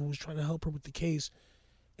detective who was trying to help her with the case.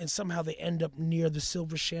 And somehow they end up near the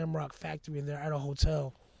Silver Shamrock factory, and they're at a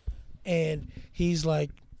hotel. And he's like,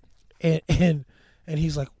 and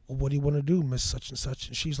he's like, well, what do you want to do, Miss Such and Such?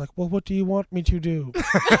 And she's like, well, what do you want me to do?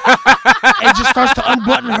 And just starts to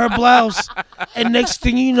unbutton her blouse. And next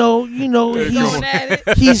thing you know,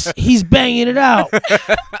 he's banging it out.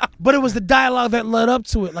 But it was the dialogue that led up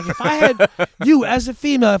to it. Like if I had you as a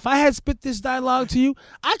female, if I had spit this dialogue to you,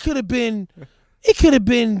 I could have been. It could have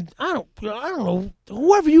been I don't know,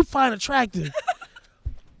 whoever you find attractive.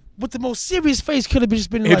 With the most serious face could have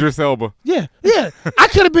just been Idris Elba. Yeah. I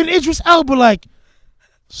could have been Idris Elba, like,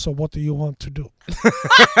 so what do you want to do?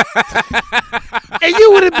 And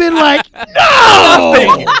you would have been like,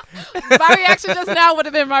 no! My reaction just now would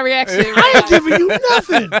have been my reaction. I ain't giving you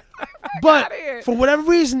nothing. But for whatever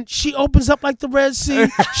reason, she opens up like the Red Sea,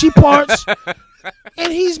 she parts,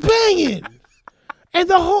 and he's banging. And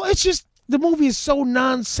the movie is so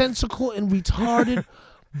nonsensical and retarded.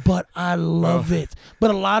 But I love it.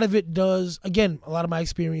 But a lot of it does, again, a lot of my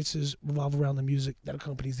experiences revolve around the music that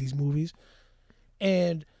accompanies these movies.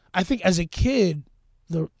 And I think as a kid,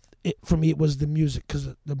 for me, it was the music because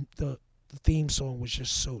the theme song was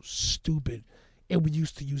just so stupid. And we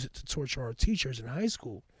used to use it to torture our teachers in high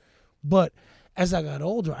school. But as I got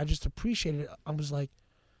older, I just appreciated it. I was like,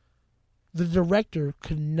 the director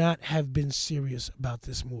could not have been serious about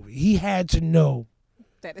this movie. He had to know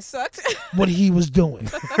that it sucked. What he was doing.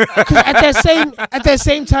 Because at that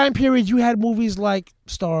same time period, you had movies like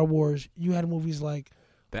Star Wars. You had movies like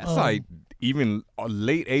that's like even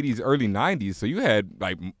late 80s, early 90s. So you had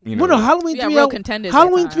like Well, no, Halloween 3. Real contenders.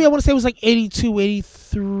 Halloween 3, I want to say was like 82,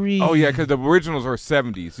 83. Oh yeah, because the originals are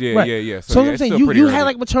 70s. Yeah, right. yeah. So I'm saying you had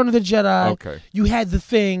like Return of the Jedi. Okay. You had The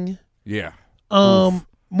Thing. Yeah.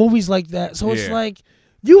 Movies like that. So it's like.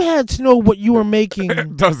 You had to know what you were making.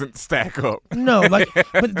 It doesn't stack up. No, but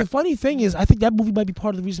the funny thing is, I think that movie might be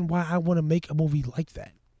part of the reason why I want to make a movie like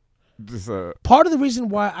that. Part of the reason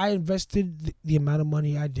why I invested the amount of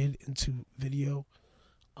money I did into video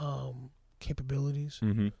capabilities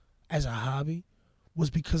as a hobby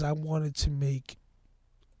was because I wanted to make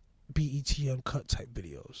BET Uncut type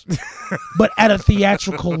videos, but at a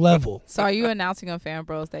theatrical level. So are you announcing on Fan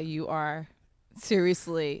Bros that you are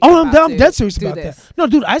seriously? Oh, I'm dead serious about this? that. No,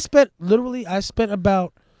 dude, I spent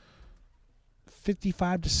about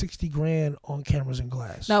 55 to 60 grand on cameras and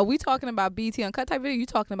glass. No, we talking about BT Uncut type video. You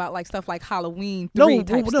talking about like stuff like Halloween 3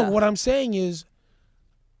 type stuff. What I'm saying is,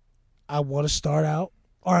 I want to start out,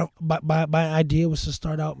 or my idea was to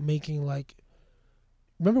start out making like,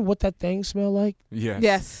 remember What That Thing Smell Like?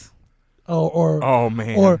 Yes. Oh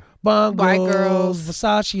man. Or Bongos, White Girls,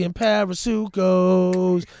 Versace and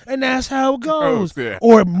Parasucos, and that's how it goes. Yeah.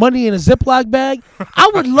 Or Money in a Ziploc Bag.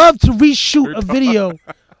 I would love to reshoot a video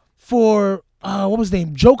for what was his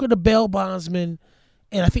name, Joker the Bail Bondsman,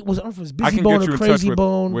 and I think it was Busy Bone or Crazy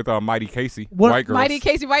Bone with Mighty Casey. What? White Girls. Mighty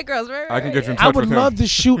Casey, White Girls. Right. I can get you in touch with him. I would love to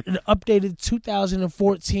shoot an updated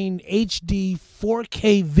 2014 HD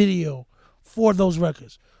 4K video for those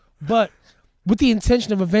records, but with the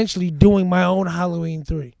intention of eventually doing my own Halloween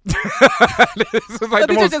 3. This is like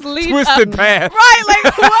the most twisted path. Right,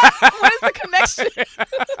 like what is the connection?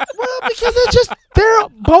 Well, because they're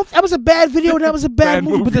both, that was a bad video and that was a bad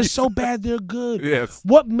movie, but they're so bad they're good. Yes.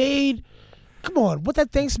 What That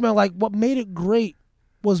Thing Smell Like, what made it great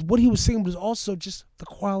was what he was singing was also just the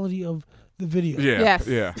quality of the video. Yeah. Yes.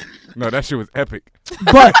 Yeah. No, that shit was epic.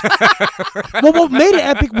 But what made it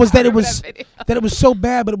epic was that it was That video. that it was so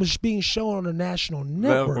bad, but it was being shown on a national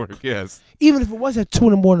network. Yes. Even if it was at 2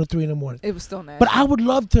 in the morning or 3 in the morning. It was still nasty. But I would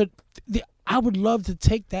love to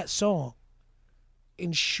take that song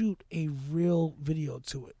and shoot a real video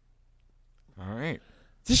to it. All right.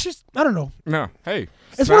 This just, I don't know. No. Hey.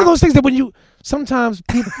 It's one of those things that when you, sometimes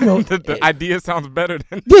people, the idea sounds better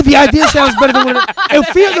than. yeah, the idea sounds better than when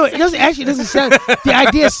it doesn't sound, the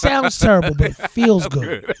idea sounds terrible, but it feels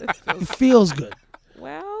good. It feels good.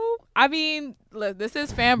 Well, I mean, look, this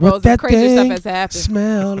is Fan What Bros. And that crazy stuff thing has happened.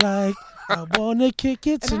 smell like, I wanna kick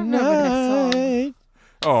it And I remember that tonight.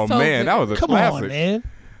 Oh, So man. That was a Come classic. on, man.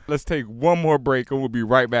 Let's take one more break and we'll be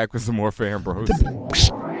right back with some more Fan Bros.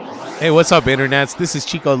 Hey, what's up, internets? This is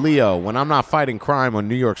Chico Leo. When I'm not fighting crime on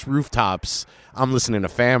New York's rooftops, I'm listening to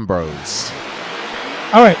Fan Bros.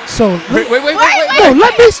 All right, so Wait. no,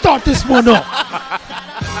 let me start this one up.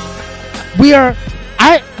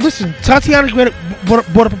 Listen, Tatiana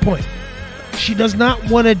brought up a point. She does not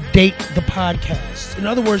want to date the podcast. In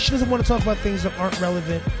other words, she doesn't want to talk about things that aren't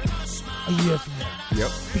relevant a year from now. Yep.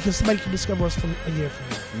 Because somebody can discover us from a year from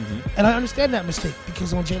now. Mm-hmm. And I understand that mistake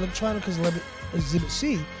because on J Electronica's Exhibit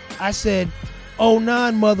C, I said, "Oh,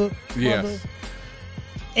 mother." Yes. Mother.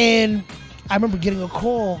 And I remember getting a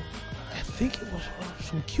call, I think it was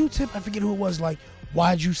from Q-Tip, I forget who it was, like,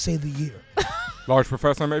 why'd you say the year? Large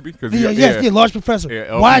Professor, maybe? Yeah, Large Professor.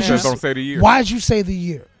 Yeah, Why'd you don't say the year. Why'd you say the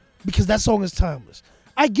year? Because that song is timeless.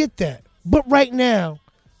 I get that. But right now,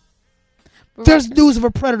 there's news of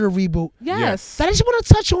a Predator reboot Yes. that I just want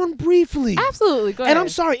to touch on briefly. Absolutely. Go And ahead. I'm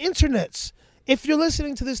sorry, internets. If you're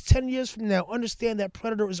listening to this 10 years from now, understand that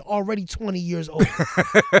Predator is already 20 years old.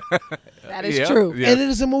 That is Yeah. true. Yeah. And it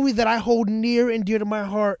is a movie that I hold near and dear to my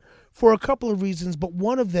heart for a couple of reasons, but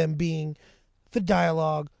one of them being the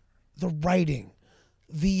dialogue, the writing,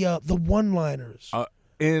 the one-liners.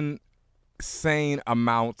 Insane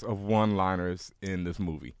amounts of one-liners in this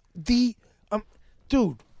movie.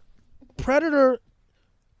 Dude, Predator.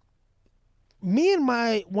 Me and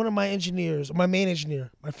one of my engineers, my main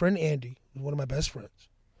engineer, my friend Andy, who's one of my best friends.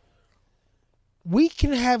 We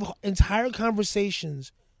can have entire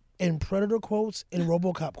conversations in Predator quotes and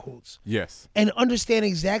RoboCop quotes, Yes. and understand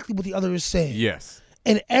exactly what the other is saying. Yes.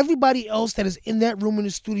 And everybody else that is in that room in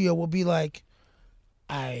the studio will be like,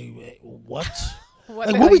 what?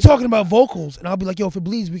 Like, we'll be talking about vocals, and I'll be like, yo, if it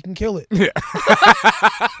bleeds, we can kill it. Yeah.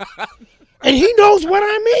 And he knows what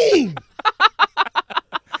I mean.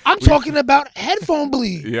 I'm talking about headphone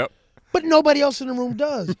bleed. Yep. But nobody else in the room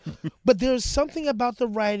does. But there's something about the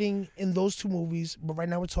writing in those two movies, but right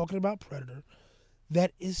now we're talking about Predator,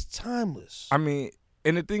 that is timeless. I mean,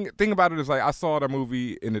 and the thing about it is, like, I saw the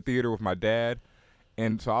movie in the theater with my dad,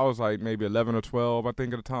 and so I was like maybe 11 or 12, I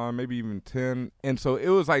think, at the time, maybe even 10. And so it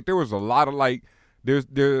was like there was a lot of, like, there's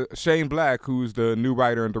Shane Black, who's the new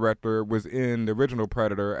writer and director, was in the original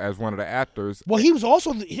Predator as one of the actors. Well, he was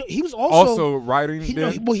also writing.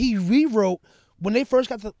 He rewrote when they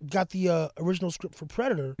first got the original script for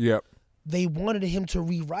Predator. Yep. They wanted him to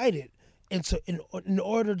rewrite it, and so in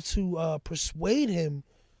order to persuade him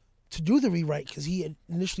to do the rewrite, because he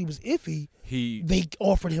initially was iffy, they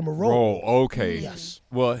offered him a role. Okay. Yes.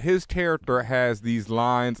 Well, his character has these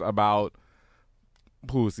lines about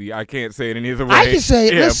pussy. I can't say it any other way. I can say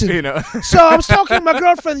it. Yeah, Listen. you know. So I was talking to my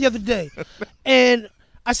girlfriend the other day, and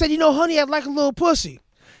I said, honey, I'd like a little pussy.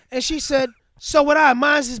 And she said, so would I.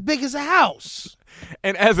 Mine's as big as a house.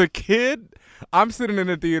 And as a kid, I'm sitting in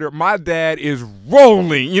the theater. My dad is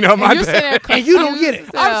rolling. My you're sitting there dad. And you don't get it.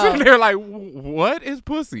 I'm sitting there like, what is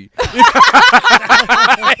pussy?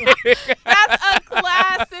 That's a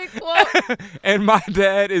classic quote. And my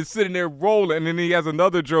dad is sitting there rolling. And then he has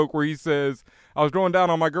another joke where he says, I was going down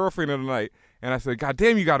on my girlfriend the other night, and I said, God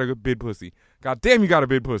damn, you got a big pussy. God damn, you got a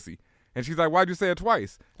big pussy. And she's like, why'd you say it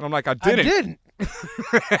twice? And I'm like, I didn't.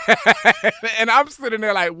 And I'm sitting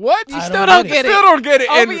there like, what? You still don't get it. Still don't get it.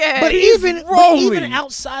 Over your head. But he's even rolling.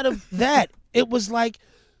 outside of that, it was like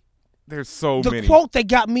There's so the many. quote that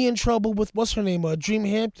got me in trouble with, what's her name, Dream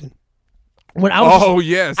Hampton. When I was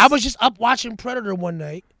yes. I was just up watching Predator one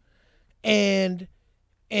night, and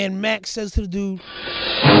Max says to the dude,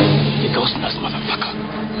 You're ghosting us,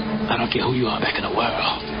 motherfucker. I don't care who you are back in the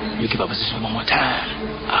world. You give up position one more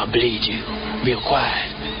time, I'll bleed you. Real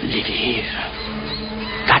quiet. Leave you here.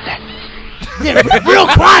 Got that? yeah, real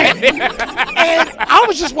quiet. And I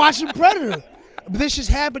was just watching Predator. But this just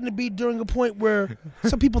happened to be during a point where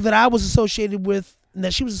some people that I was associated with and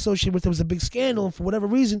that she was associated with, there was a big scandal, and for whatever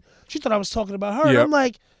reason, she thought I was talking about her. And Yep. I'm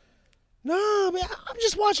like, No, man, I'm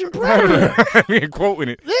just watching Predator. You're quoting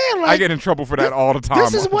it. Yeah, like, I get in trouble for that all the time.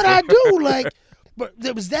 This is what I do. Like, but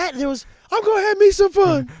there was that. There was, I'm gonna have me some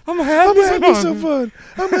fun. I'm gonna have me some fun.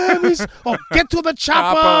 I'm gonna have me. Oh, get to the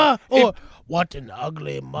chopper. Or what an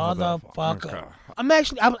ugly motherfucker. I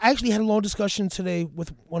actually had a long discussion today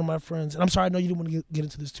with one of my friends, and I'm sorry, I know you didn't want to get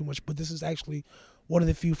into this too much, but this is actually one of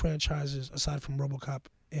the few franchises aside from RoboCop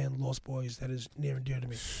and Lost Boys that is near and dear to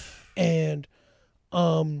me. And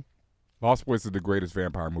Lost Boys is the greatest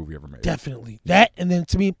vampire movie ever made. definitely that, and then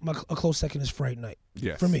to me, a close second is Fright Night.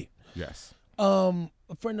 Yes. For me. Yes. A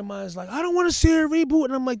friend of mine is like, I don't want to see a reboot,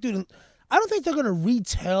 and I'm like, dude, I don't think they're gonna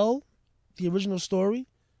retell the original story.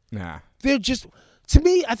 Nah. They're just, to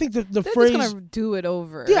me, I think the They're phrase. just gonna do it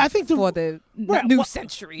over. Yeah, I think for the new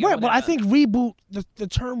century. Right. Well, I think reboot. The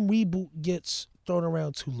term reboot gets thrown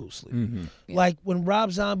around too loosely. Mm-hmm. Yeah. Like when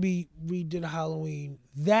Rob Zombie redid Halloween,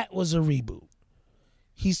 that was a reboot.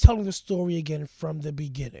 He's telling the story again from the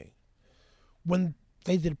beginning. When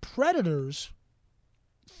they did Predators,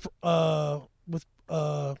 with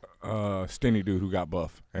Stinny dude who got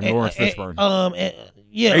buff and Lawrence Fishburne.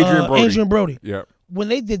 Adrian Brody. Yep. When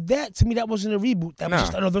they did that, to me, that wasn't a reboot. That was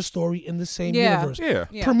just another story in the same universe. Yeah.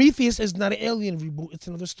 Prometheus is not an Alien reboot. It's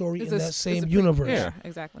another story in that same universe. Yeah.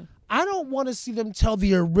 Exactly. I don't want to see them tell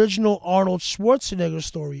the original Arnold Schwarzenegger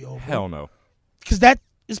story over. Hell no. Because that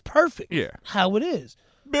is perfect. Yeah. How it is.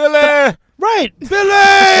 Billy! Right,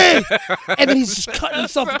 Billy! And then he's just cutting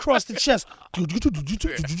himself across the chest.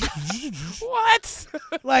 What?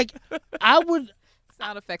 Like,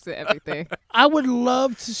 Sound effects and everything. I would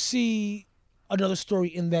love to see another story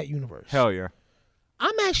in that universe. Hell yeah.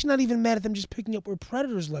 I'm actually not even mad at them just picking up where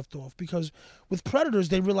Predators left off, because with Predators,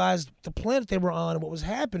 they realized the planet they were on and what was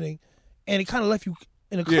happening, and it kind of left you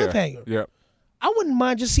in a cliffhanger. Yeah. I wouldn't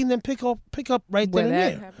mind just seeing them pick up right then and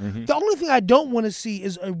there. Mm-hmm. The only thing I don't want to see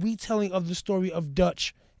is a retelling of the story of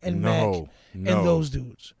Dutch and Mac and those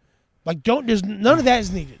dudes. Like, there's none of that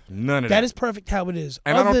is needed. None of that is perfect how it is.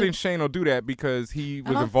 And I don't think Shane will do that because he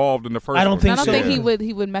was involved in the first. I don't think I don't so. think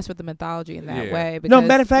he would mess with the mythology in that way. Because no,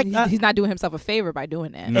 matter of fact, he's not doing himself a favor by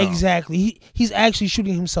doing that. No. Exactly. He's actually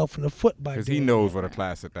shooting himself in the foot by because he knows what a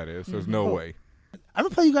classic that is. So there's no way. I'm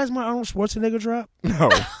gonna play you guys my Arnold Schwarzenegger drop. No.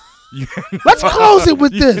 Let's close it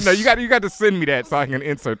with this. No, you got to send me that so I can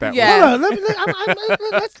insert that. Yeah. One. Hold on,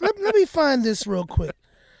 let me find this real quick.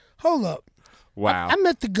 Hold up. Wow. I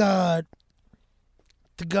met the God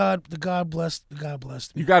blessed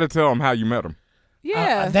me. You got to tell him how you met him.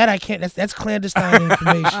 Yeah. That I can't. That's clandestine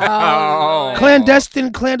information. Oh.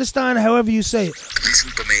 Clandestine, however you say it.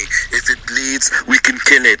 Listen to me. If it bleeds, we can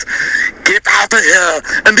kill it. Get out of here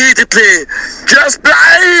immediately. Just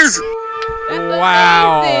please.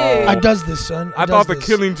 Wow. I does this, son. I thought the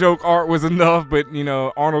Killing Joke art was enough, but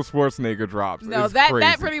Arnold Schwarzenegger drops. No, it's that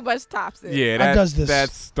crazy. pretty much tops it. Yeah, I does this.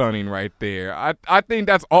 That's stunning right there. I think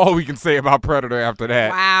that's all we can say about Predator after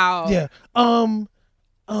that. Wow. Yeah.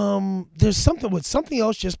 There's something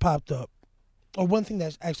else just popped up, or one thing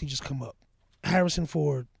that's actually just come up. Harrison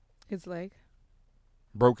Ford. His leg.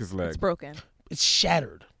 Broke his leg. It's broken. It's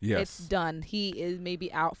shattered. Yes. It's done. He is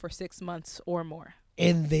maybe out for 6 months or more.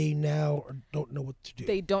 And they now don't know what to do.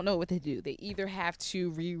 They don't know what to do. They either have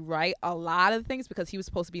to rewrite a lot of things because he was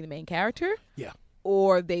supposed to be the main character. Yeah.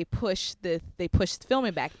 Or they push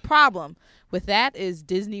filming back. Problem with that is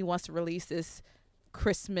Disney wants to release this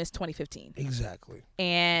Christmas 2015. Exactly.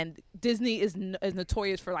 And Disney is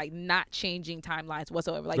notorious for like not changing timelines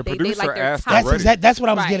whatsoever. Like the they producer like their asked tight, already. That's what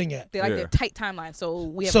I was getting at. They like their tight timeline. So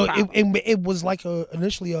we have so a problem. it was like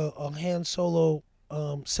initially a Han Solo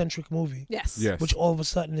centric movie. Yes. Which all of a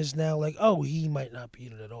sudden is now like, oh, he might not be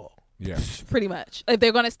in it at all. Yeah. Pretty much. If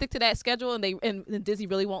they're going to stick to that schedule and Disney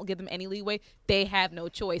really won't give them any leeway, they have no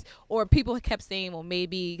choice. Or people kept saying, well,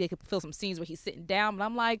 maybe they could fill some scenes where he's sitting down. But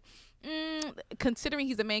I'm like, considering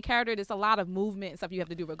he's a main character, there's a lot of movement and stuff you have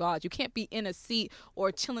to do regardless. You can't be in a seat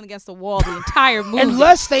or chilling against the wall the entire movie.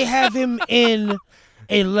 Unless they have him in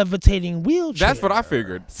a levitating wheelchair. That's what I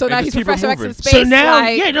figured. So and now he's keep it Professor X moving. in space. So now,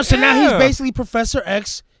 like, so now he's basically Professor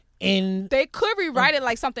X in. They could rewrite it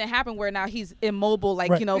like something happened where now he's immobile, like,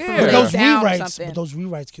 from But laying those down or rewrites, something. but those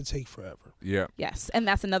rewrites can take forever. Yeah. Yes, and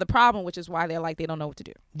that's another problem, which is why they're like, they don't know what to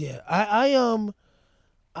do. Yeah, I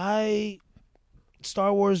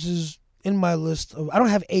Star Wars is in my list of. I don't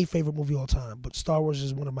have a favorite movie all time, but Star Wars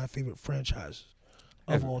is one of my favorite franchises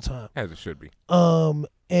of all time. As it should be.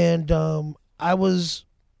 I was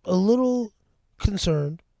a little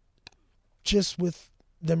concerned just with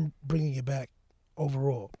them bringing it back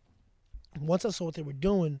overall. Once I saw what they were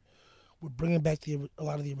doing with bringing back a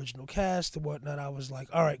lot of the original cast and whatnot, I was like,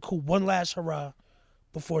 all right, cool, one last hurrah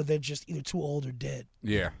before they're just either too old or dead.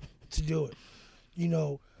 Yeah. to do it, you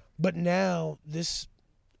know. But now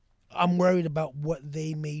I'm worried about what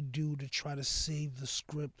they may do to try to save the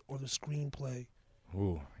script or the screenplay,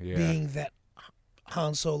 Ooh, yeah. being that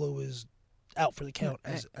Han Solo is out for the count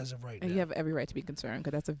as of right now. And you have every right to be concerned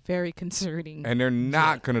because that's a very concerning. And they're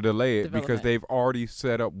not going to delay it because development. they've already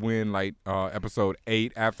set up when, like, episode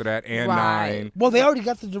 8 after that and Right. 9. Well, they already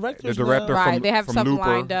got the directors. The director now, from- They have from something Looper.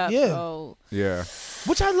 lined up. Yeah. So Yeah.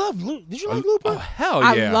 which I love. Did you like Looper? Oh, hell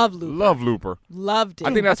I yeah. love Looper. Love Looper. loved it.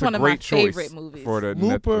 I think that's one a of my great choice favorite movies. for the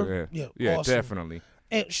Looper, yeah, yeah, awesome. definitely.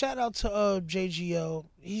 And shout out to JGL.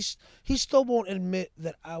 He still won't admit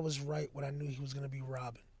that I was right when I knew he was going to be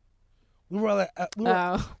Robin. We were out at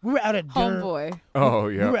dinner. Homeboy. Oh,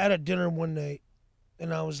 We yeah. were out at dinner one night,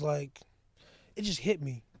 and I was like, it just hit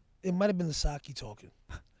me. It might have been the sake talking.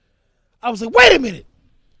 I was like, wait a minute.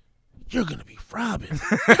 You're going to be Robin.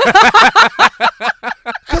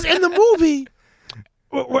 Because in the movie,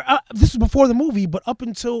 this was before the movie, but up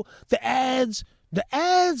until the ads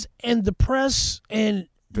and the press and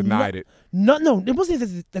Denied it. No, it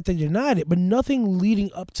wasn't that they denied it, but nothing leading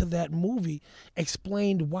up to that movie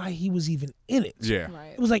explained why he was even in it. Yeah.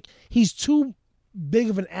 Right. It was like he's too big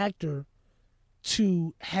of an actor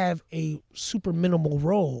to have a super minimal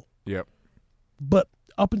role. Yep. But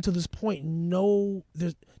up until this point,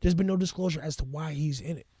 there's been no disclosure as to why he's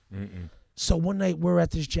in it. Mm-mm. So one night we're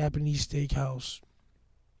at this Japanese steakhouse,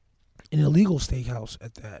 an illegal steakhouse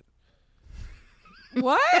at that.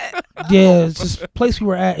 What? Yeah, it's this place we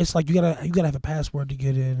were at. It's like you gotta have a password to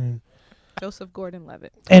get in, Joseph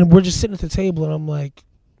Gordon-Levitt. and we're just sitting at the table, and I'm like,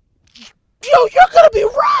 "Yo, you're gonna be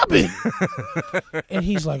Robin," and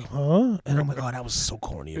he's like, "Huh?" And I'm like, "Oh, that was so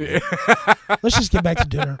corny. Man. Let's just get back to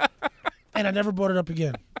dinner." And I never brought it up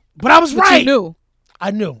again. But I was But right. you knew.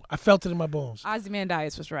 I knew. I felt it in my bones.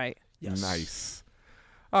 Ozymandias was right. Yes. Nice.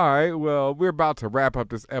 All right, well, we're about to wrap up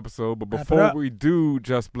this episode, but Wrap it before up. we do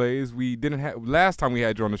Just Blaze, we didn't have last time we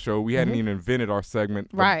had you on the show, we hadn't Mhm. even invented our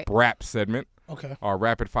segment, the Right. BRAP segment, Okay. our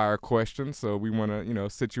rapid fire questions. So we want to,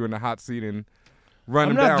 sit you in the hot seat and run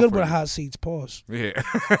I'm them down not good for with you. hot seats. Pause. Yeah,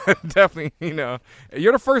 definitely.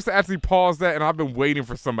 You're the first to actually pause that, and I've been waiting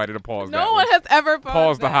for somebody to pause that. No one has ever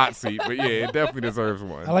pause the that. hot seat, but yeah, it definitely deserves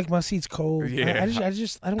one. I like my seats cold. Yeah.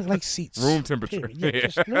 I don't like seats. Room temperature. Period. Yeah,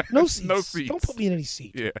 Yeah. just no seats. No seats. Don't put me in any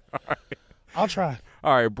seat. Yeah. I'll try.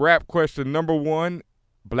 All right, BRAP question number 1: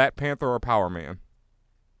 Black Panther or Power Man?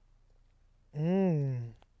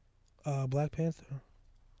 Black Panther.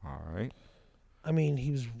 All right. I mean,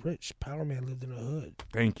 he was rich. Power Man lived in a hood.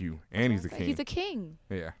 Thank you. And he's a king. He's a king.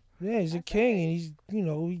 Yeah. Yeah, he's a king, and he's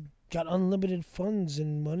he got unlimited funds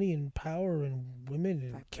and money and power and women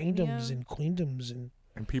and kingdoms and queendoms and.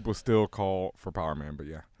 And people still call for Power Man, but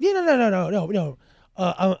yeah. Yeah, no.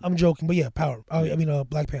 I'm joking, but yeah, power. I mean,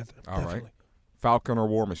 Black Panther. All right. Definitely. Falcon or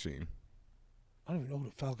War Machine? I don't even know who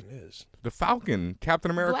the Falcon is. The Falcon, Captain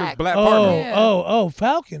America's Black. black Oh, partner. Yeah.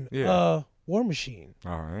 Falcon. Yeah. War Machine.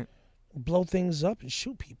 All right. Blow things up and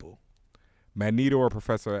shoot people. Magneto or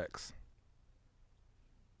Professor X?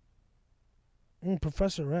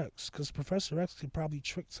 Professor X, because Professor X could probably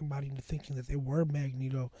trick somebody into thinking that they were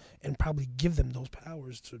Magneto and probably give them those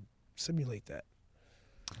powers to simulate that.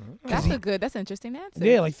 That's an interesting answer.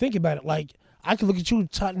 Yeah, like think about it. Like I could look at you,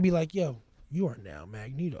 Todd, and be like, "Yo, you are now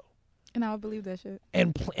Magneto," And I would believe that shit.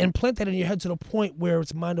 and plant that in your head to the point where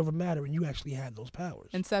it's mind over matter, and you actually had those powers.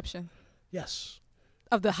 Inception. Yes,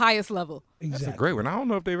 Of the highest level. exactly. That's a great one. I don't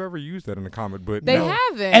know if they've ever used that in the comic, but They no.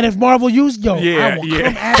 haven't. And if Marvel used, I will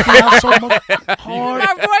come after y'all so much hard.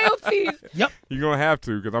 my royalties. Yep. You're going to have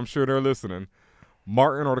to because I'm sure they're listening.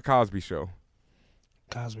 Martin or The Cosby Show?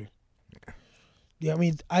 Cosby. Yeah, I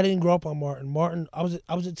mean, I didn't grow up on Martin. I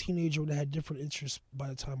was a teenager that had different interests by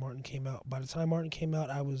the time Martin came out. By the time Martin came out,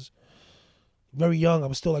 I was very young. I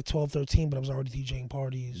was still like 12, 13, but I was already DJing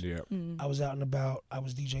parties. Yeah. I was out and about. I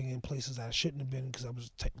was DJing in places I shouldn't have been because I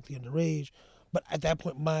was technically underage. But at that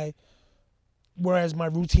point, whereas my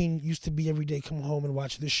routine used to be every day come home and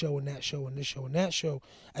watch this show and that show and this show and that show,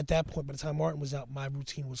 at that point, by the time Martin was out, my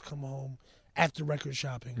routine was come home after record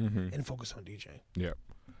shopping and focus on DJing. Yep.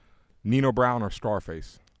 Nino Brown or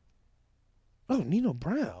Scarface? Oh, Nino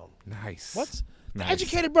Brown. Nice. What? The Nice.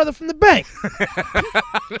 educated brother from the bank.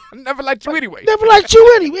 Never liked you anyway. Never liked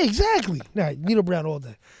you anyway. Exactly. Nah, Nino Brown all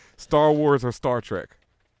day. Star Wars or Star Trek?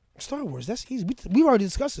 Star Wars, that's easy. We've already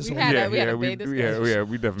discussed this. We already. had a we big discussion.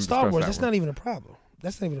 we definitely Star discussed Wars, that that's one. not even a problem.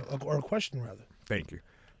 That's not even or a question, rather. Thank you.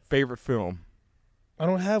 Favorite film? I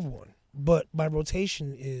don't have one, but my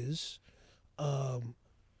rotation is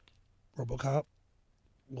RoboCop,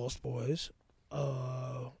 Lost Boys.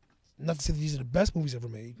 Not to say that these are the best movies ever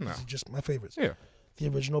made. No. These are just my favorites. Yeah. The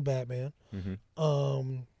original Batman. Mm-hmm.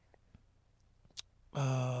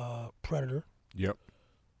 Predator. Yep.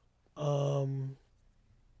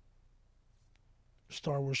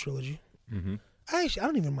 Star Wars trilogy. Mm-hmm. I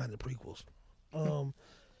don't even mind the prequels.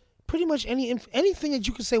 Pretty much anything that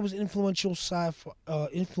you could say was influential sci-fi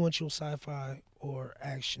or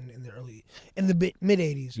action in the mid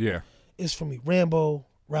 '80s. Yeah. Is for me. Rambo,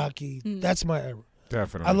 Rocky. That's my era.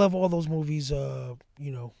 Definitely. I love all those movies. One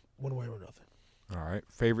way or another. All right.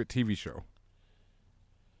 Favorite TV show?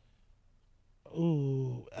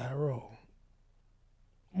 Ooh, Arrow.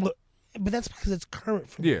 But that's because it's current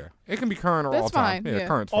for me. Yeah. It can be current or That's all time. fine, yeah.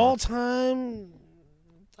 Current's fine. All time.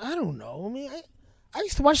 I don't know. I mean, I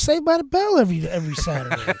used to watch Saved by the Bell every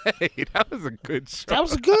Saturday. Hey, that was a good show. That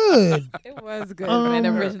was good. It was good, man.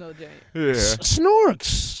 Original joint. Yeah.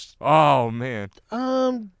 Snorks. Oh man.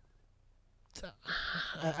 I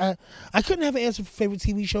couldn't have an answer for favorite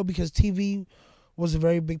TV show because TV was a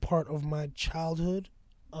very big part of my childhood,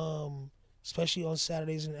 especially on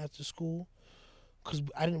Saturdays and after school, because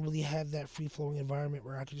I didn't really have that free-flowing environment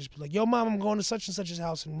where I could just be like, yo, Mom, I'm going to such and such's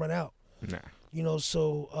house and run out. Nah.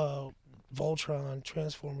 So Voltron,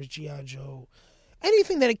 Transformers, G.I. Joe,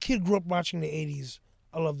 anything that a kid grew up watching in the 80s,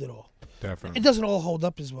 I loved it all. Definitely. It doesn't all hold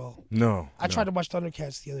up as well. No. I tried to watch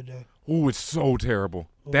Thundercats the other day. Ooh, it's so terrible.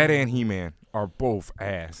 That and He-Man are both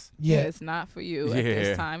ass. Yeah. It's not for you at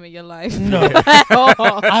this time in your life. No. At all.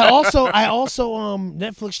 I also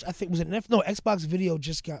Netflix, I think was it Netflix? No, Xbox Video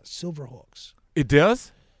just got Silverhawks. It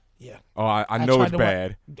does? Yeah. Oh, I know tried it's to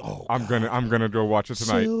bad. I'm gonna go watch it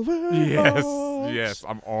tonight. Silverhawks. Yes,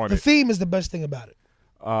 I'm on The it. theme is the best thing about it.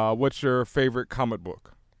 What's your favorite comic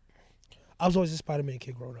book? I was always a Spider-Man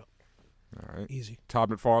kid growing up. All right. Easy. Todd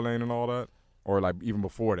McFarlane and all that? Or like even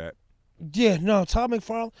before that? Yeah, no, Todd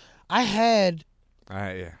McFarlane. I had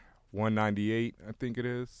 198, I think it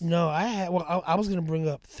is. well, I was gonna bring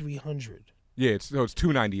up 300. Yeah, it's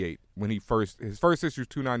 298. When his first issue is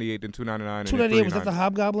 298, then 299. 298 was that the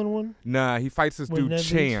Hobgoblin one? Nah, he fights this Where dude Ned is?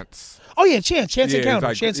 Chance. Oh yeah, Chance Yeah, it's Encounter,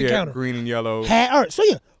 like- Chance yeah, Encounter. green and yellow. All right, so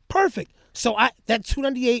yeah, perfect. So that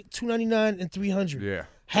 298, 299, and 300. Yeah,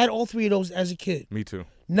 Had all three of those as a kid. me too.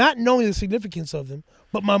 Not knowing the significance of them,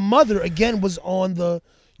 but my mother again was on the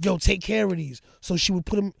take care of these. So she would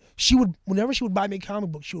put them. Whenever she would buy me a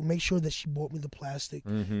comic book, she would make sure that she bought me the plastic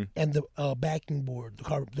Mm-hmm. and the backing board,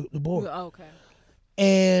 the board. Oh, okay.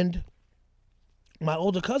 And my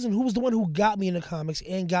older cousin, who was the one who got me into comics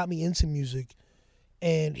and got me into music,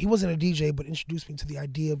 and he wasn't a DJ, but introduced me to the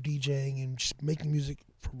idea of DJing and just making music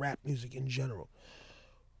for rap music in general,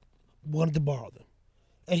 wanted to borrow them.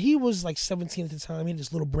 And he was like 17 at the time. He had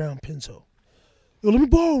this little brown Pinto. Yo, let me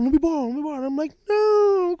borrow. And I'm like,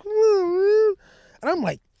 no, come on, man. And I'm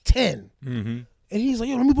like 10. Mm-hmm. And he's like,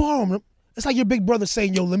 yo, let me borrow him. It's like your big brother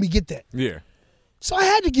saying, yo, let me get that. Yeah. So I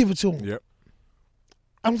had to give it to him. Yep.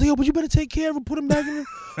 I'm like, yo, but you better take care of him. Put him back in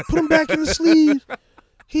the sleeve.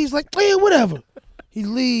 He's like, yeah, whatever. He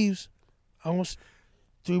leaves. Almost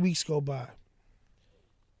 3 weeks go by.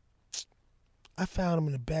 I found him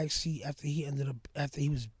in the back seat after he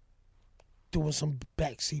was doing some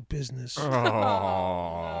backseat business.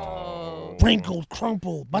 Oh. Wrinkled,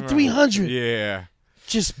 crumpled, by 300. Yeah.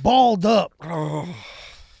 Just balled up. Oh.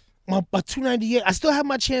 My 298, I still have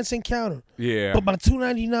my Chance Encounter. Yeah. But my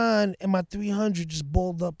 299 and my 300 just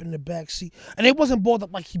balled up in the back seat. And it wasn't balled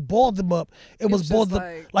up like he balled them up. It was just balled up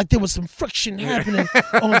like- like there was some friction happening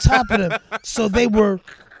on top of them. So they were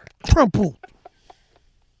crumpled.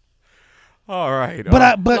 All right.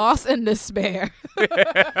 But Lost in despair.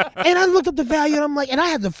 and I looked up the value and I'm like, and I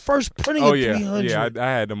had the first printing oh of yeah, 300. yeah.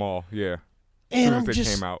 I had them all. Yeah. and As I'm soon as just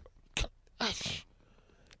they came out.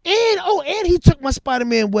 And he took my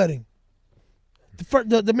Spider-Man wedding.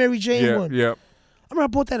 The Mary Jane Yeah. one. Yep. I remember I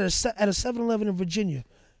bought that at a 7-Eleven in Virginia.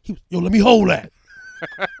 Yo, let me hold that.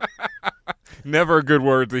 Never a good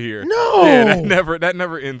word to hear. No. Yeah, that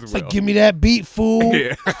never ends It's well. like, give me that beat, fool.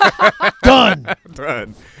 Yeah. Done.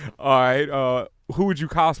 Done. All right. Who would you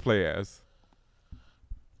cosplay as?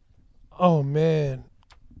 Oh, man.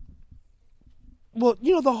 Well,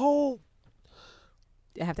 the whole,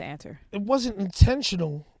 I have to answer. it wasn't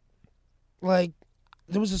intentional. Like,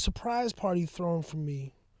 there was a surprise party thrown for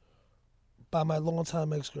me by my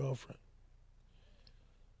longtime ex-girlfriend.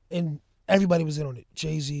 And everybody was in on it.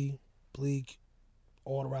 Jay-Z, Bleak,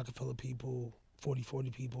 all the Rockefeller people,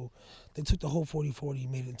 40/40 people. They took the whole 40/40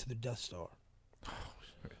 and made it into the Death Star.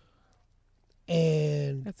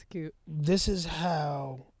 And That's cute. this is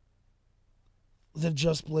how the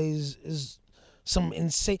Just Blaze is some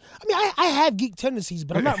insane. I mean, I have geek tendencies,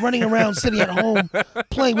 but I'm not running around sitting at home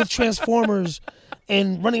playing with Transformers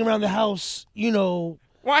and running around the house,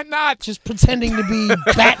 Why not? just pretending to be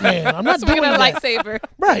Batman. I'm not doing Swinging a that. lightsaber.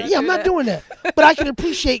 Right? Yeah, I'm not doing that. But I can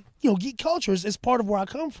appreciate, geek culture is part of where I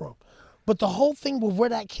come from. But the whole thing with where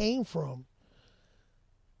that came from,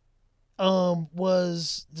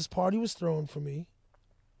 was this party was thrown for me,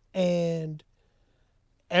 and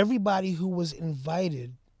everybody who was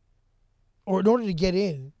invited, or in order to get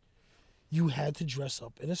in, you had to dress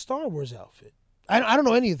up in a Star Wars outfit. I don't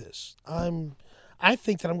know any of this. I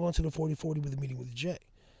think that I'm going to the 40/40 with a meeting with Jay,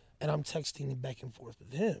 and I'm texting back and forth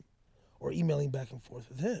with him, or emailing back and forth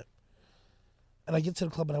with him. And I get to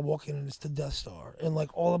the club and I walk in and it's the Death Star, and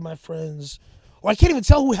like all of my friends, or I can't even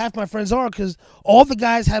tell who half my friends are because all the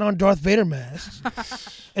guys had on Darth Vader masks,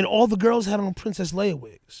 and all the girls had on Princess Leia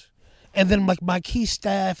wigs, and then like my key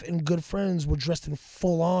staff and good friends were dressed in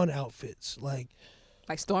full on outfits, like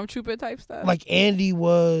stormtrooper type stuff. Like Andy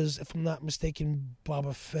was, if I'm not mistaken,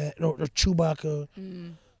 Boba Fett or Chewbacca.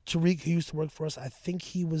 Tariq, who used to work for us, I think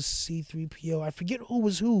he was C-3PO. I forget who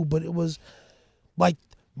was who, but it was like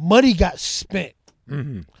money got spent.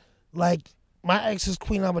 Like my ex's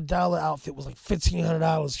Queen Amidala outfit was like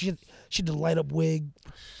 $1,500. She had the light up wig.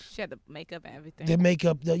 She had the makeup and everything. The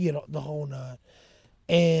makeup, the whole nine.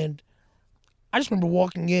 And I just remember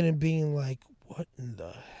walking in and being like, what in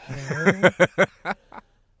the hell?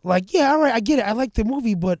 Like, yeah, all right, I get it. I like the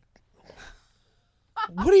movie, but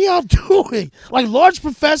what are y'all doing? Like, Large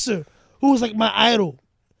Professor, who was like my idol,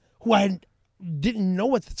 who I didn't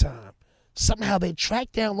know at the time, somehow they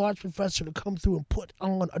tracked down Large Professor to come through and put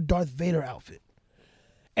on a Darth Vader outfit.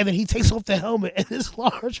 And then he takes off the helmet and it's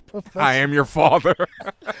Large Professor. I am your father.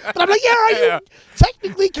 But I'm like, yeah, you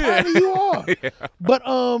technically kind of you are. Yeah. But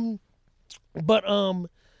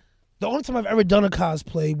the only time I've ever done a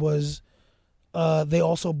cosplay was they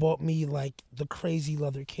also bought me like the crazy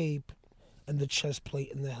leather cape and the chest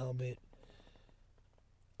plate and the helmet.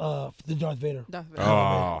 The Darth Vader.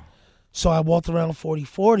 Oh. So I walked around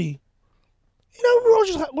 40/40.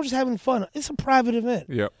 We're just having fun. It's a private event.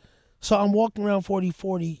 Yep. So I'm walking around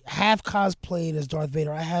 40/40, half cosplayed as Darth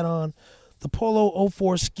Vader. I had on the Polo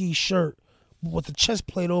 04 ski shirt with the chest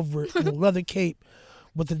plate over it and the leather cape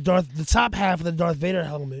with the top half of the Darth Vader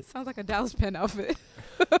helmet. Sounds like a Dallas Penn outfit.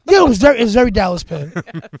 Yeah, it was very Dallas Penn.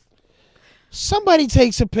 Yes. Somebody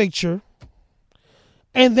takes a picture,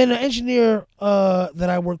 and then an engineer that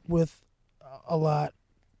I worked with a lot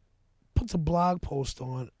puts a blog post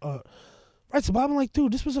on. Writes about it. I'm like,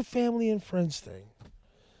 dude, this was a family and friends thing.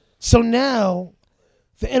 So now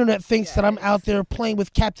the internet thinks that I'm out there playing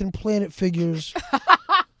with Captain Planet figures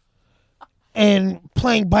and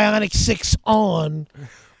playing Bionic 6 on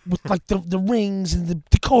with like the rings and the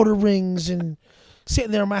decoder rings and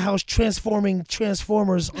sitting there in my house transforming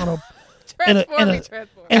Transformers on in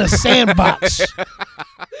a sandbox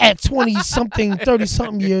at 20-something,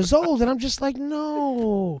 30-something years old. And I'm just like,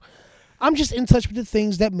 no. I'm just in touch with the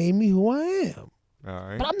things that made me who I am. All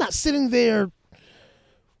right. But I'm not sitting there,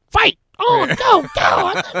 fight, go,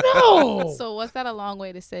 no. So was that a long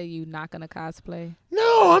way to say you not gonna cosplay?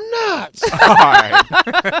 No, I'm not. All right.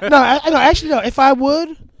 No, actually, no. If I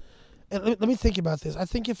would, and let me think about this. I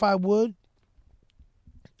think if I would,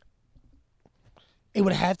 it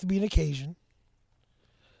would have to be an occasion.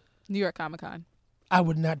 New York Comic Con. I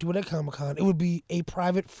would not do it at Comic-Con. It would be a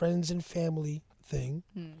private friends and family thing.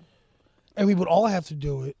 And we would all have to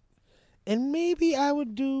do it. And I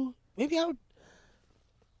would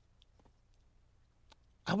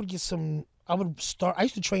start, I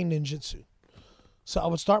used to train ninjutsu. So I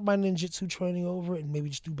would start my ninjutsu training over and maybe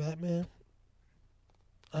just do Batman.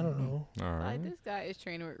 I don't know. All right. Like, this guy is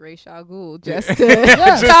training with Ra's al Ghul just to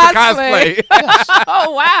Just to cosplay. Yes.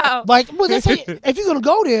 Oh, wow. Like, well, that's how if you're going to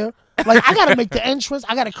go there, like, I got to make the entrance.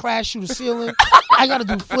 I got to crash through the ceiling. I got to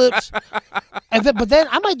do flips. But then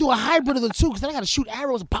I might do a hybrid of the two because then I got to shoot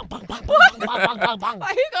arrows. Bang, bang, bang, bang, bang, bang, bang, bang.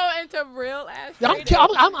 Like, he going into real ass. Yeah,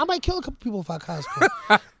 I might kill a couple people if I cosplay.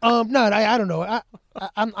 No, I don't know.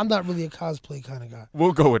 I'm not really a cosplay kind of guy.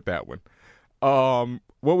 We'll go with that one.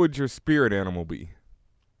 What would your spirit animal be?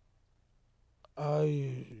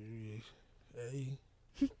 I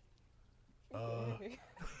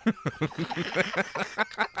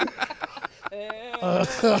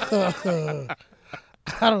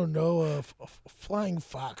don't know, a flying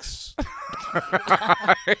fox.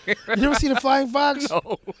 You ever seen a flying fox?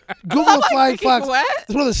 No. Google a flying fox. What?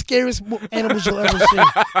 It's one of the scariest animals you'll ever see.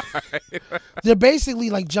 They're basically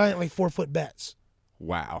like giant, like 4-foot bats.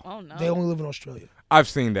 Wow. Oh, no. They only live in Australia. I've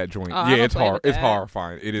seen that joint. Oh, Yeah, I'm it's gonna play with It's that.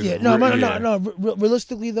 horrifying. It is. Yeah, no.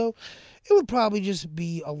 Realistically, though, it would probably just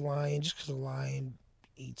be a lion, just because a lion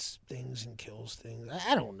eats things and kills things.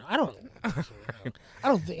 I don't know. I don't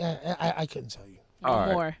think. I couldn't tell you. All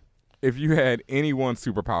right. More. If you had any one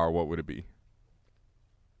superpower, what would it be?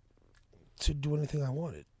 To do anything I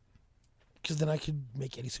wanted. Because then I could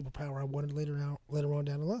make any superpower I wanted later on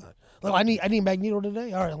down the line. Like I need Magneto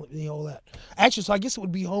today. All right, let me all that. Actually, so I guess it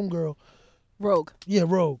would be Homegirl. Rogue. Yeah,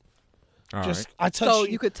 Rogue. All Just right. I touch. So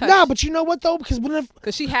you could touch. Nah, but you know what though? Because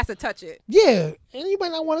Because she has to touch it. yeah, and you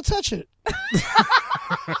might not want to touch it.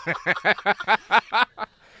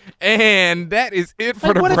 And that is it for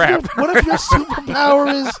Like, the what rap. what if your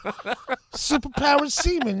superpower is superpower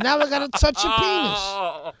semen? Now I gotta touch your penis.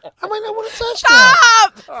 I might not want to touch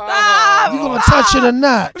that. Stop! You gonna touch it or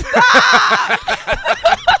not?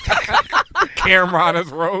 Cameron is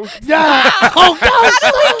Rogue. Yeah. Oh God.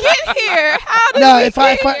 How did we get here? How did No, we if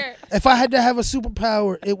I get here? if I had to have a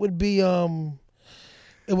superpower, it would be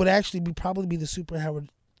it would actually be probably be the superpower.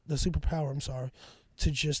 I'm sorry,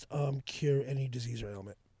 to just cure any disease or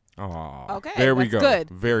ailment. Oh, Okay, there we that's go. good.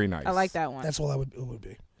 Very nice. I like that one. That's all it would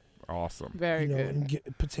be. Awesome. Very good. And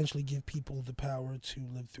potentially give people the power to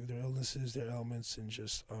live through their illnesses, their ailments, and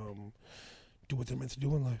just do what they're meant to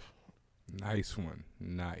do in life. Nice one.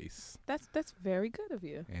 Nice. That's very good of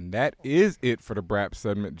you. And that is it for the Brap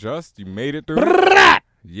segment. Just, you made it through.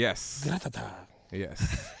 Yes.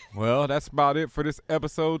 Yes. Well, that's about it for this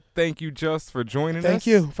episode. Thank you, Just, for joining us. Thank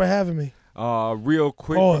you for having me. Real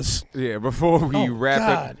quick. Pause. Yeah, before we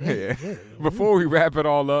wrap God. it. Yeah. Before we wrap it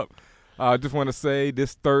all up, I just want to say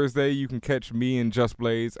this Thursday you can catch me and Just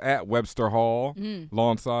Blaze at Webster Hall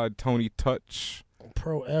alongside Tony Touch,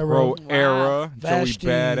 Pro Era. Joey Vashti.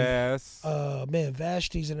 Badass, Man,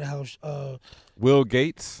 Vashti's in the house. Will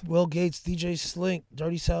Gates. Will Gates, DJ Slink,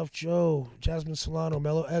 Dirty South Joe, Jasmine Solano,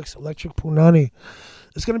 Mellow X, Electric Punani.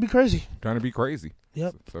 It's gonna be crazy. Trying to be crazy.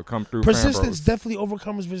 Yep. So come through. Persistence Fanbros. definitely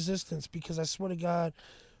overcomes resistance because I swear to God,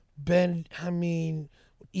 Ben,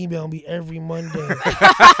 email me every Monday.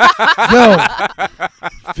 Yo,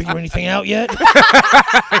 figure anything out yet?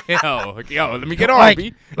 Yo, let me get on,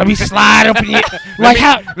 B. Let me slide up in your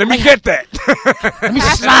Let me get that. Let me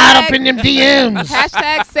slide up in them DMs.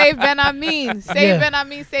 Hashtag save Ben Amin. Save Ben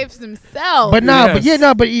Amin saves himself. But no,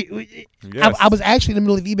 Yes. Yes. I was actually in the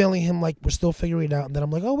middle of emailing him like we're still figuring it out, and then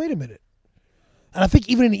I'm like, oh wait a minute. And I think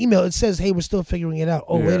even in the email it says, "Hey, we're still figuring it out."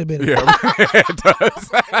 Oh, wait a minute. Yeah, it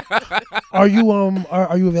does. Are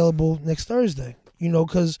you available next Thursday? You know,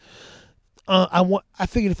 because I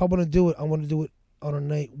figured if I want to do it, I want to do it on a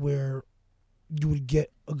night where you would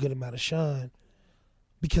get a good amount of shine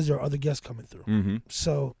because there are other guests coming through. Mm-hmm.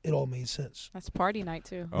 So it all made sense. That's party night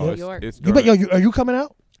too. Oh, New York. It's You bet. Yo, are you coming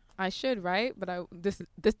out? I should, right? But this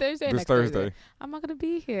Thursday, This next Thursday. I'm not gonna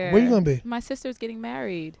be here. Where you gonna be? My sister's getting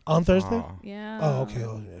married. On Thursday? Oh, Yeah. Oh, okay.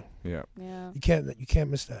 Oh, yeah. yeah. Yeah. You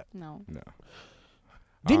can't miss that. No. No.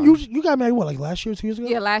 Didn't you got married like last year, 2 years ago?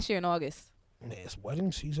 Yeah, last year in August. Man, it's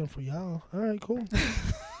wedding season for y'all. All right, cool.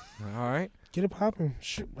 All right. Get it popping.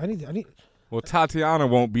 Shoot, I need. Well, Tatiana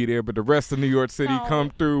won't be there, but the rest of New York City No.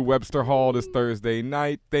 come through Webster Hall this Thursday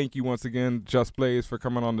night. Thank you once again, Just Blaze, for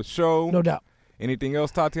coming on the show. No doubt. Anything else,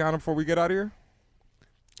 Tatiana, before we get out of here?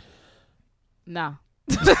 Nah.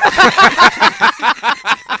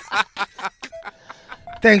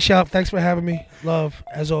 Thanks, y'all. Thanks for having me. Love,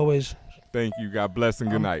 as always. Thank you. God bless and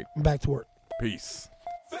good night. I'm back to work. Peace.